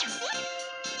Mamoru.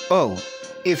 Oh,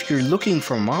 if you're looking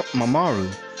for Mamoru,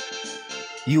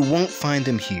 you won't find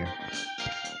him here.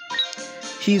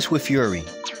 He's with Yuri.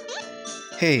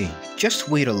 Hey, just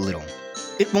wait a little.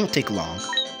 It won't take long.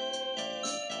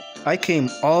 I came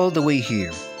all the way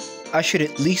here. I should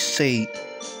at least say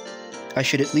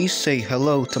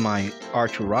hello to my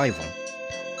arch rival.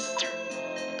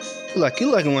 You like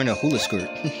him wearing a hula skirt.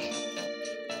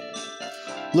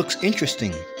 Looks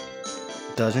interesting,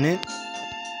 doesn't it?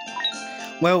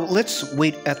 Well, let's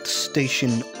wait at the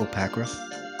station, Opakra.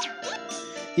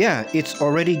 Yeah, it's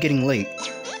already getting late.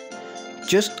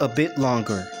 Just a bit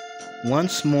longer.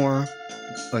 Once more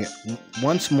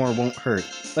won't hurt.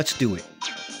 Let's do it.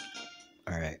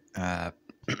 Alright,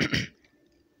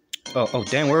 Oh,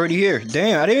 damn, we're already here.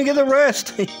 Damn, I didn't even get the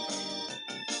rest.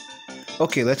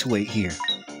 Okay, let's wait here.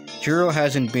 Jiro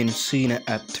hasn't been seen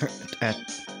at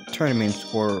tournaments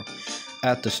or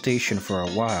at the station for a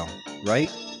while,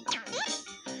 right?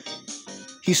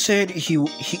 He said he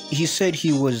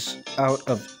was out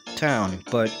of town,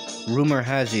 but rumor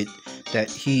has it that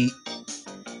he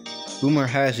was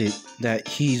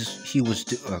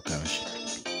oh gosh.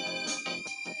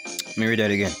 Let me read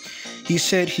that again. He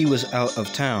said he was out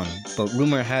of town, but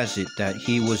rumor has it that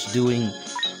he was doing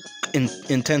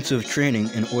intensive training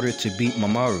in order to beat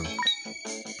Mamoru.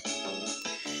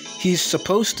 He's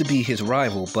supposed to be his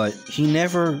rival, but he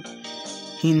never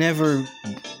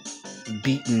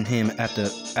beaten him at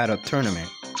a tournament.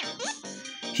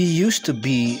 He used to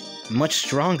be much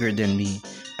stronger than me,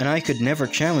 and I could never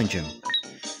challenge him.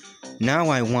 Now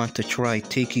I want to try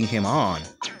taking him on.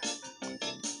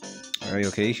 Alright,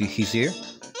 okay, he's here.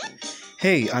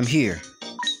 Hey, I'm here.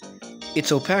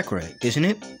 It's Opakra, isn't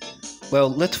it? Well,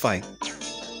 let's fight.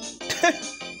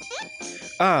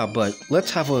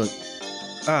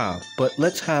 but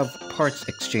let's have parts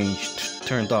exchange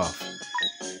turned off.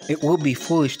 It will be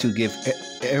foolish to give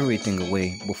everything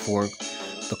away before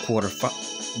before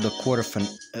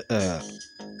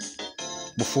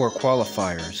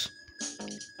qualifiers.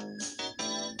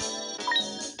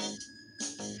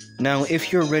 Now,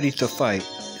 if you're ready to fight,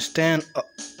 stand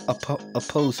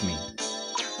oppose me.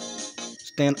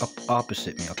 Stand up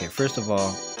opposite me. Okay, first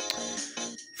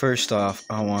off,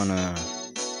 I wanna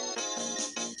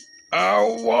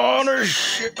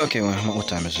shit. Okay, what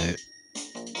time is it?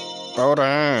 Oh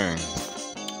dang.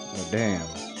 Oh damn.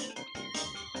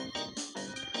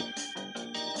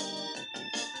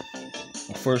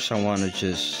 Well, first I wanna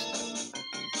just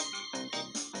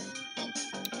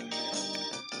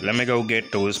let me go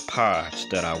get those parts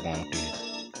that I wanted.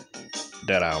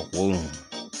 That I won.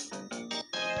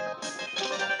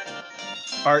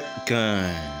 Art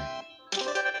gun.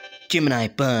 Gemini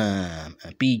bomb.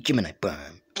 B Gemini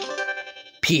bomb.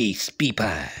 Peace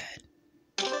B-pad.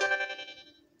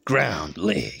 Ground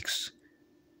legs.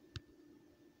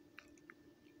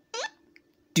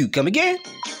 Dude, come again?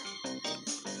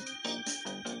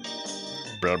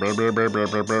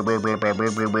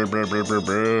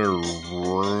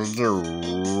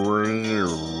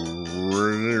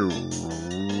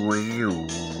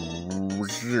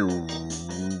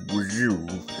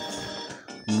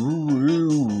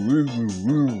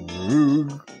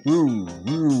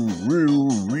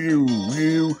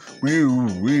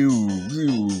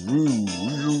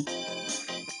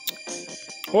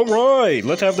 Alright,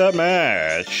 let's have that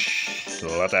match.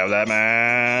 Let's have that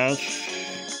match.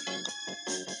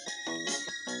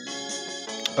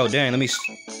 Oh dang, let me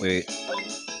wait.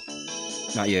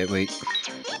 Not yet, wait.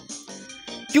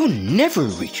 You'll never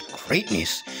reach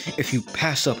greatness if you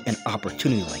pass up an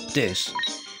opportunity like this.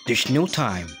 There's no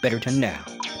time better than now.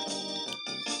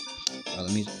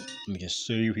 Let me just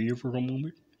save here for a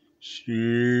moment.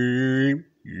 Save.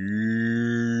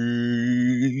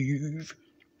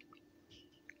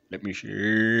 Let me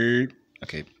save.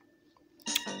 Okay.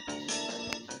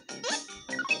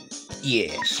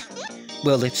 Yes.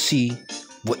 Well, let's see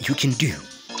what you can do.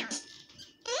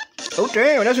 Oh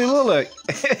damn, that's what it look like.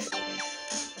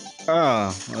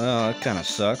 Oh, that kind of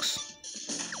sucks.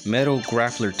 Metal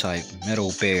grappler type,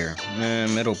 metal bear.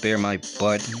 Metal bear, my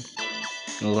butt.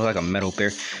 It look like a metal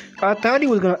bear. I thought he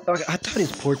was gonna. I thought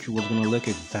his portrait was gonna look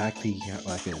exactly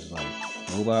like his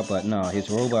robot, but no, his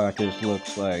robot just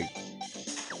looks like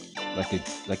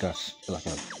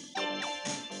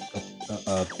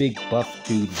a big buff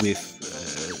dude with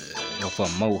a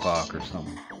mohawk or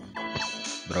something.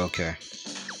 But okay.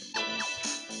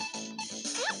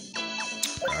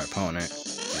 Our opponent.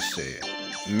 Let's see.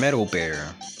 Metal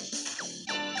Bear.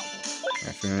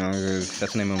 That's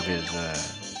the name of his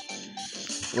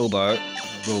robot.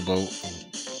 Robo.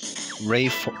 Ray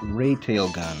tail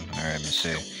gun. Alright, let me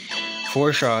see.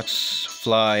 4 shots.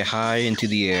 Fly high into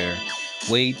the air.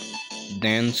 Wait,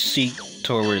 then seek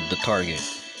toward the target.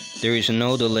 There is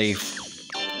no delay.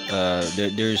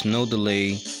 There is no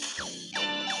delay.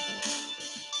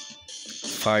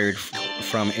 Fired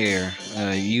from air.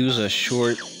 Use a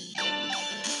short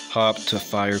hop to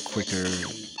fire quicker.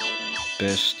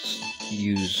 Best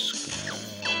use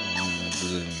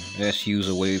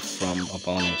away from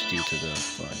opponents due to the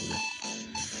fire.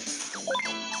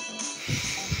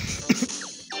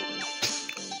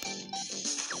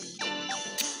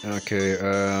 Okay,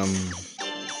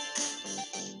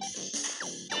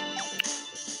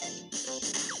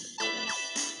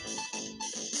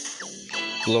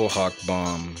 Blowhawk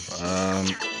bomb.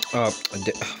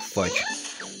 Fudge.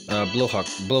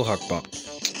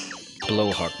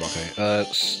 Blowhawk bomb. Okay.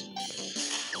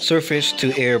 Surface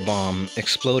to air bomb.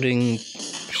 Exploding.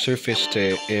 Surface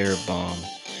to air bomb.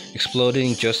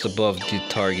 Exploding just above the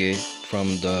target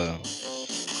from the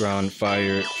ground.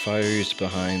 Fires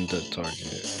behind the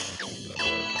target.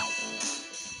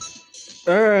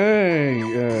 Alright.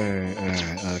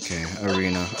 Okay.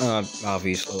 Arena.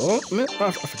 Obviously. Oh, man,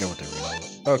 I forgot what the arena was.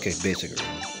 Okay, basic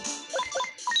arena.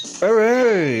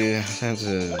 Alright. That's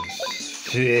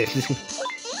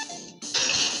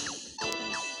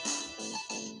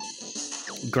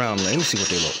ground. Let me see what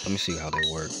they look. Let me see how they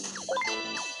work.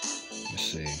 Let's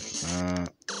see.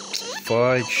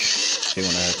 Fudge. See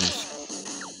what happens.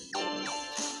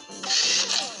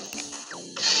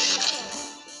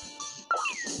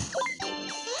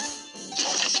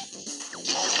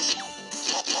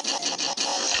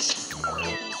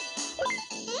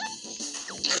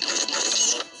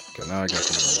 Okay, now I got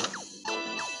the robot.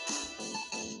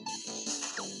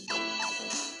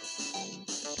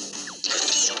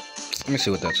 Let me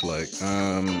see what that's like.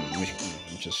 Let me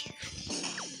just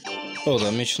hold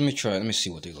on. Let me try. Let me see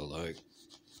what they look like.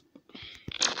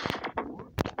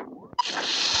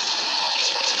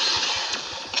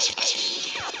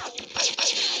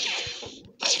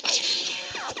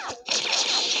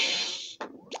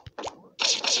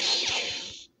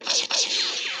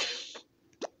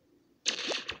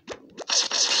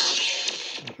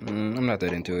 I'm not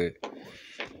that into it.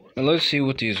 Now let's see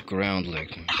what these ground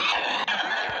like.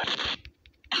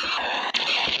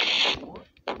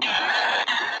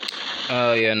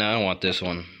 Oh yeah, no, I don't want this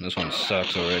one. This one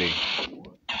sucks already.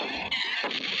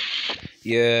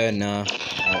 Yeah, no,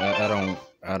 I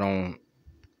don't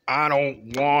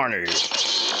want it.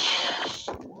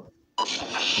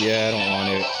 Yeah, I don't want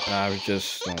it. I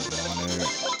just don't want it.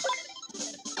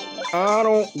 I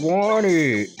don't want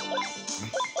it.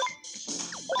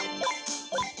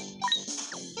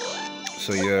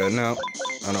 So yeah, no,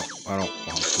 I don't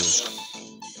want this.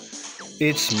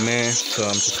 It's meh, so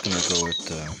I'm just gonna go with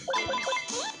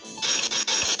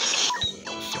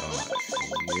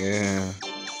yeah.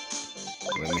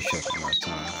 Let me check one more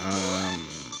time.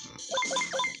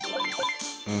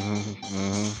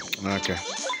 Okay.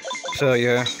 So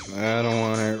yeah, I don't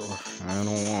want it. I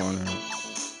don't want it.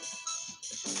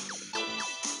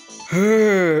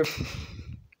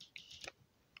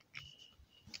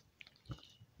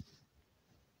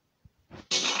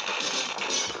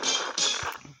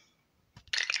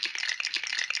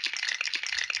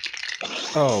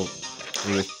 Oh,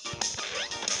 really?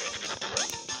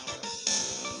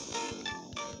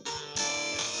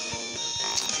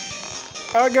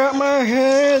 I got my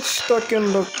head stuck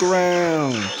in the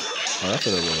ground. Oh, that's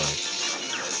what it was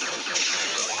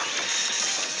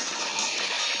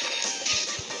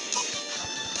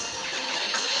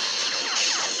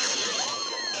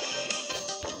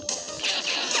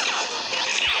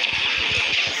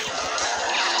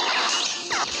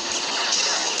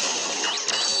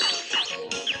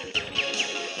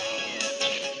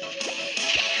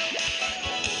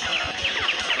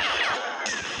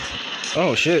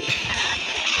Oh shit.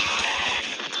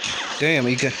 Damn,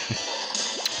 he got.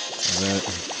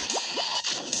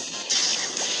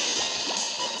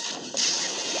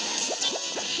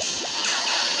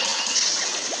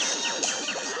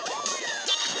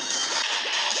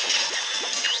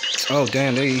 Oh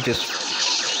damn, they just.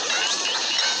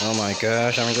 Oh my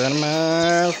gosh, I'm gonna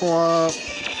mess up.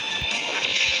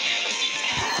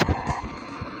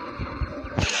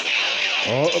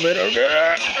 Oh, a bit of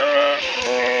that.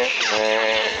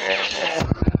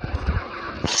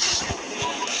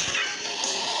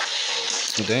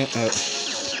 Damn.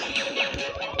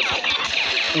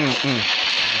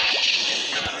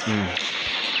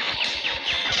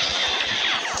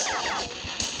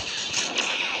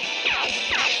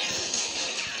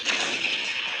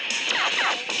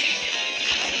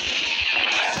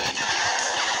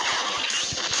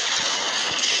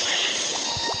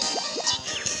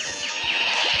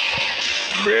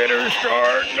 Better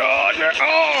start dodging.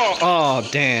 Oh,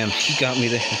 damn, he got me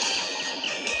there.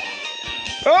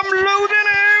 I'm losing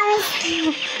health.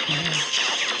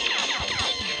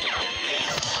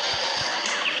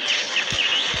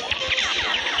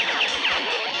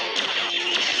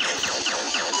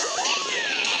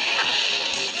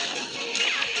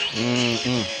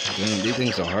 Damn, these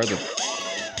things are hard to.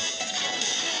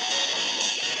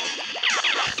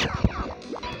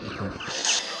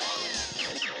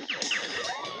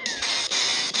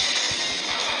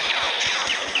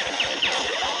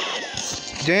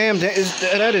 Damn, that is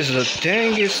the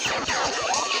dangest.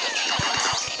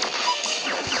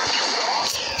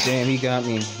 Damn, he got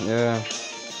me. Yeah.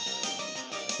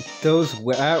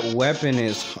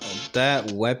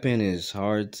 That weapon is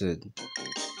hard to.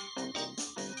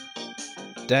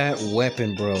 That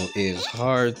weapon, bro, is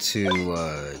hard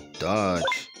to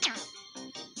dodge.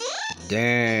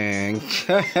 Dang.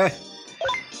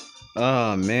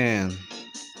 Oh man.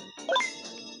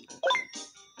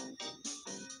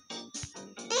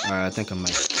 Alright, I think I'll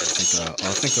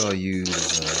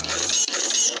use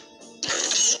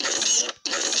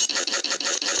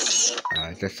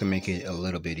alright, just to make it a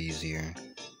little bit easier.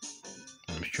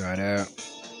 Let's try it out.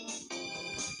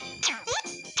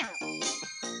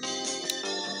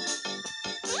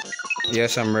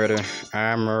 Yes, I'm ready.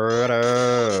 I'm ready.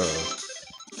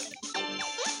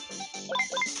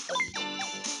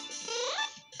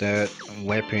 That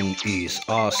weapon is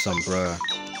awesome, bruh.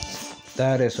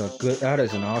 That is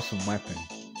an awesome weapon.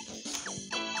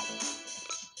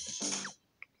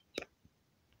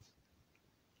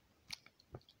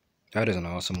 That is an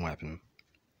awesome weapon.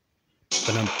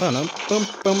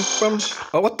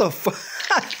 Oh, what the fuck?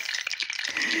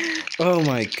 Oh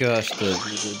my gosh, the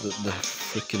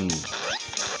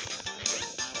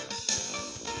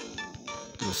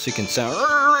freaking sound.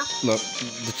 Look.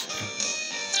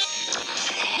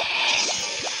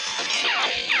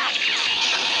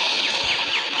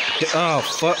 Oh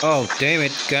fuck! Oh damn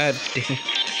it! God damn.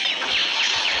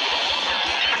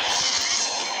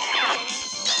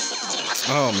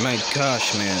 Oh my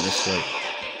gosh, man! It's like.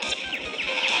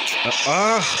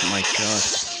 Oh my gosh!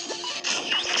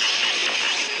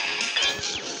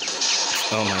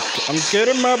 Oh my! I'm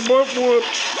getting my butt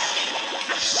whooped.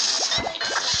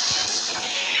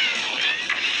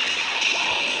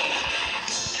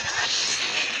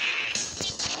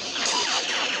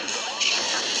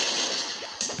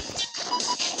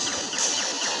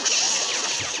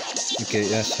 Okay,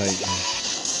 that's how you do.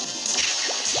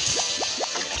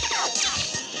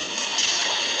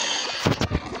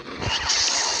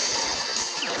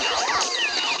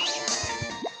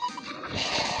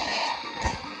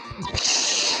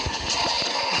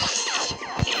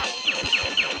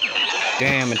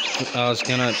 Damn it, I was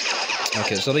gonna...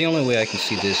 Okay, so the only way I can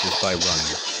see this is by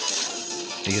running.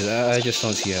 Because I just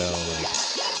don't see how, like...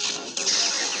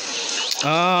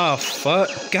 Ah, fuck.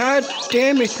 God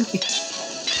damn it.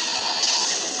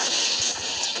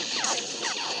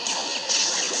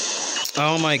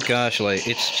 Oh my gosh, like,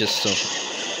 it's just so...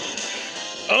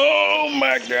 Oh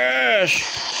my gosh!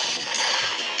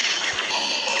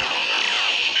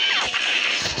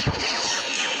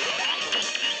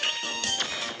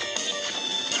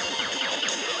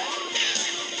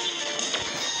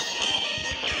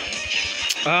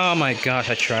 Oh my gosh,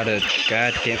 I tried to...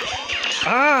 God damn...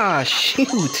 Ah,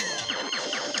 shoot!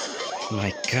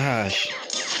 My gosh.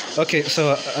 Okay,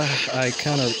 so I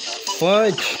kind of...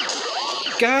 Fudge!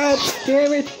 God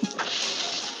damn it!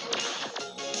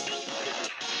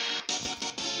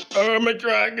 I'm a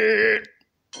dragon.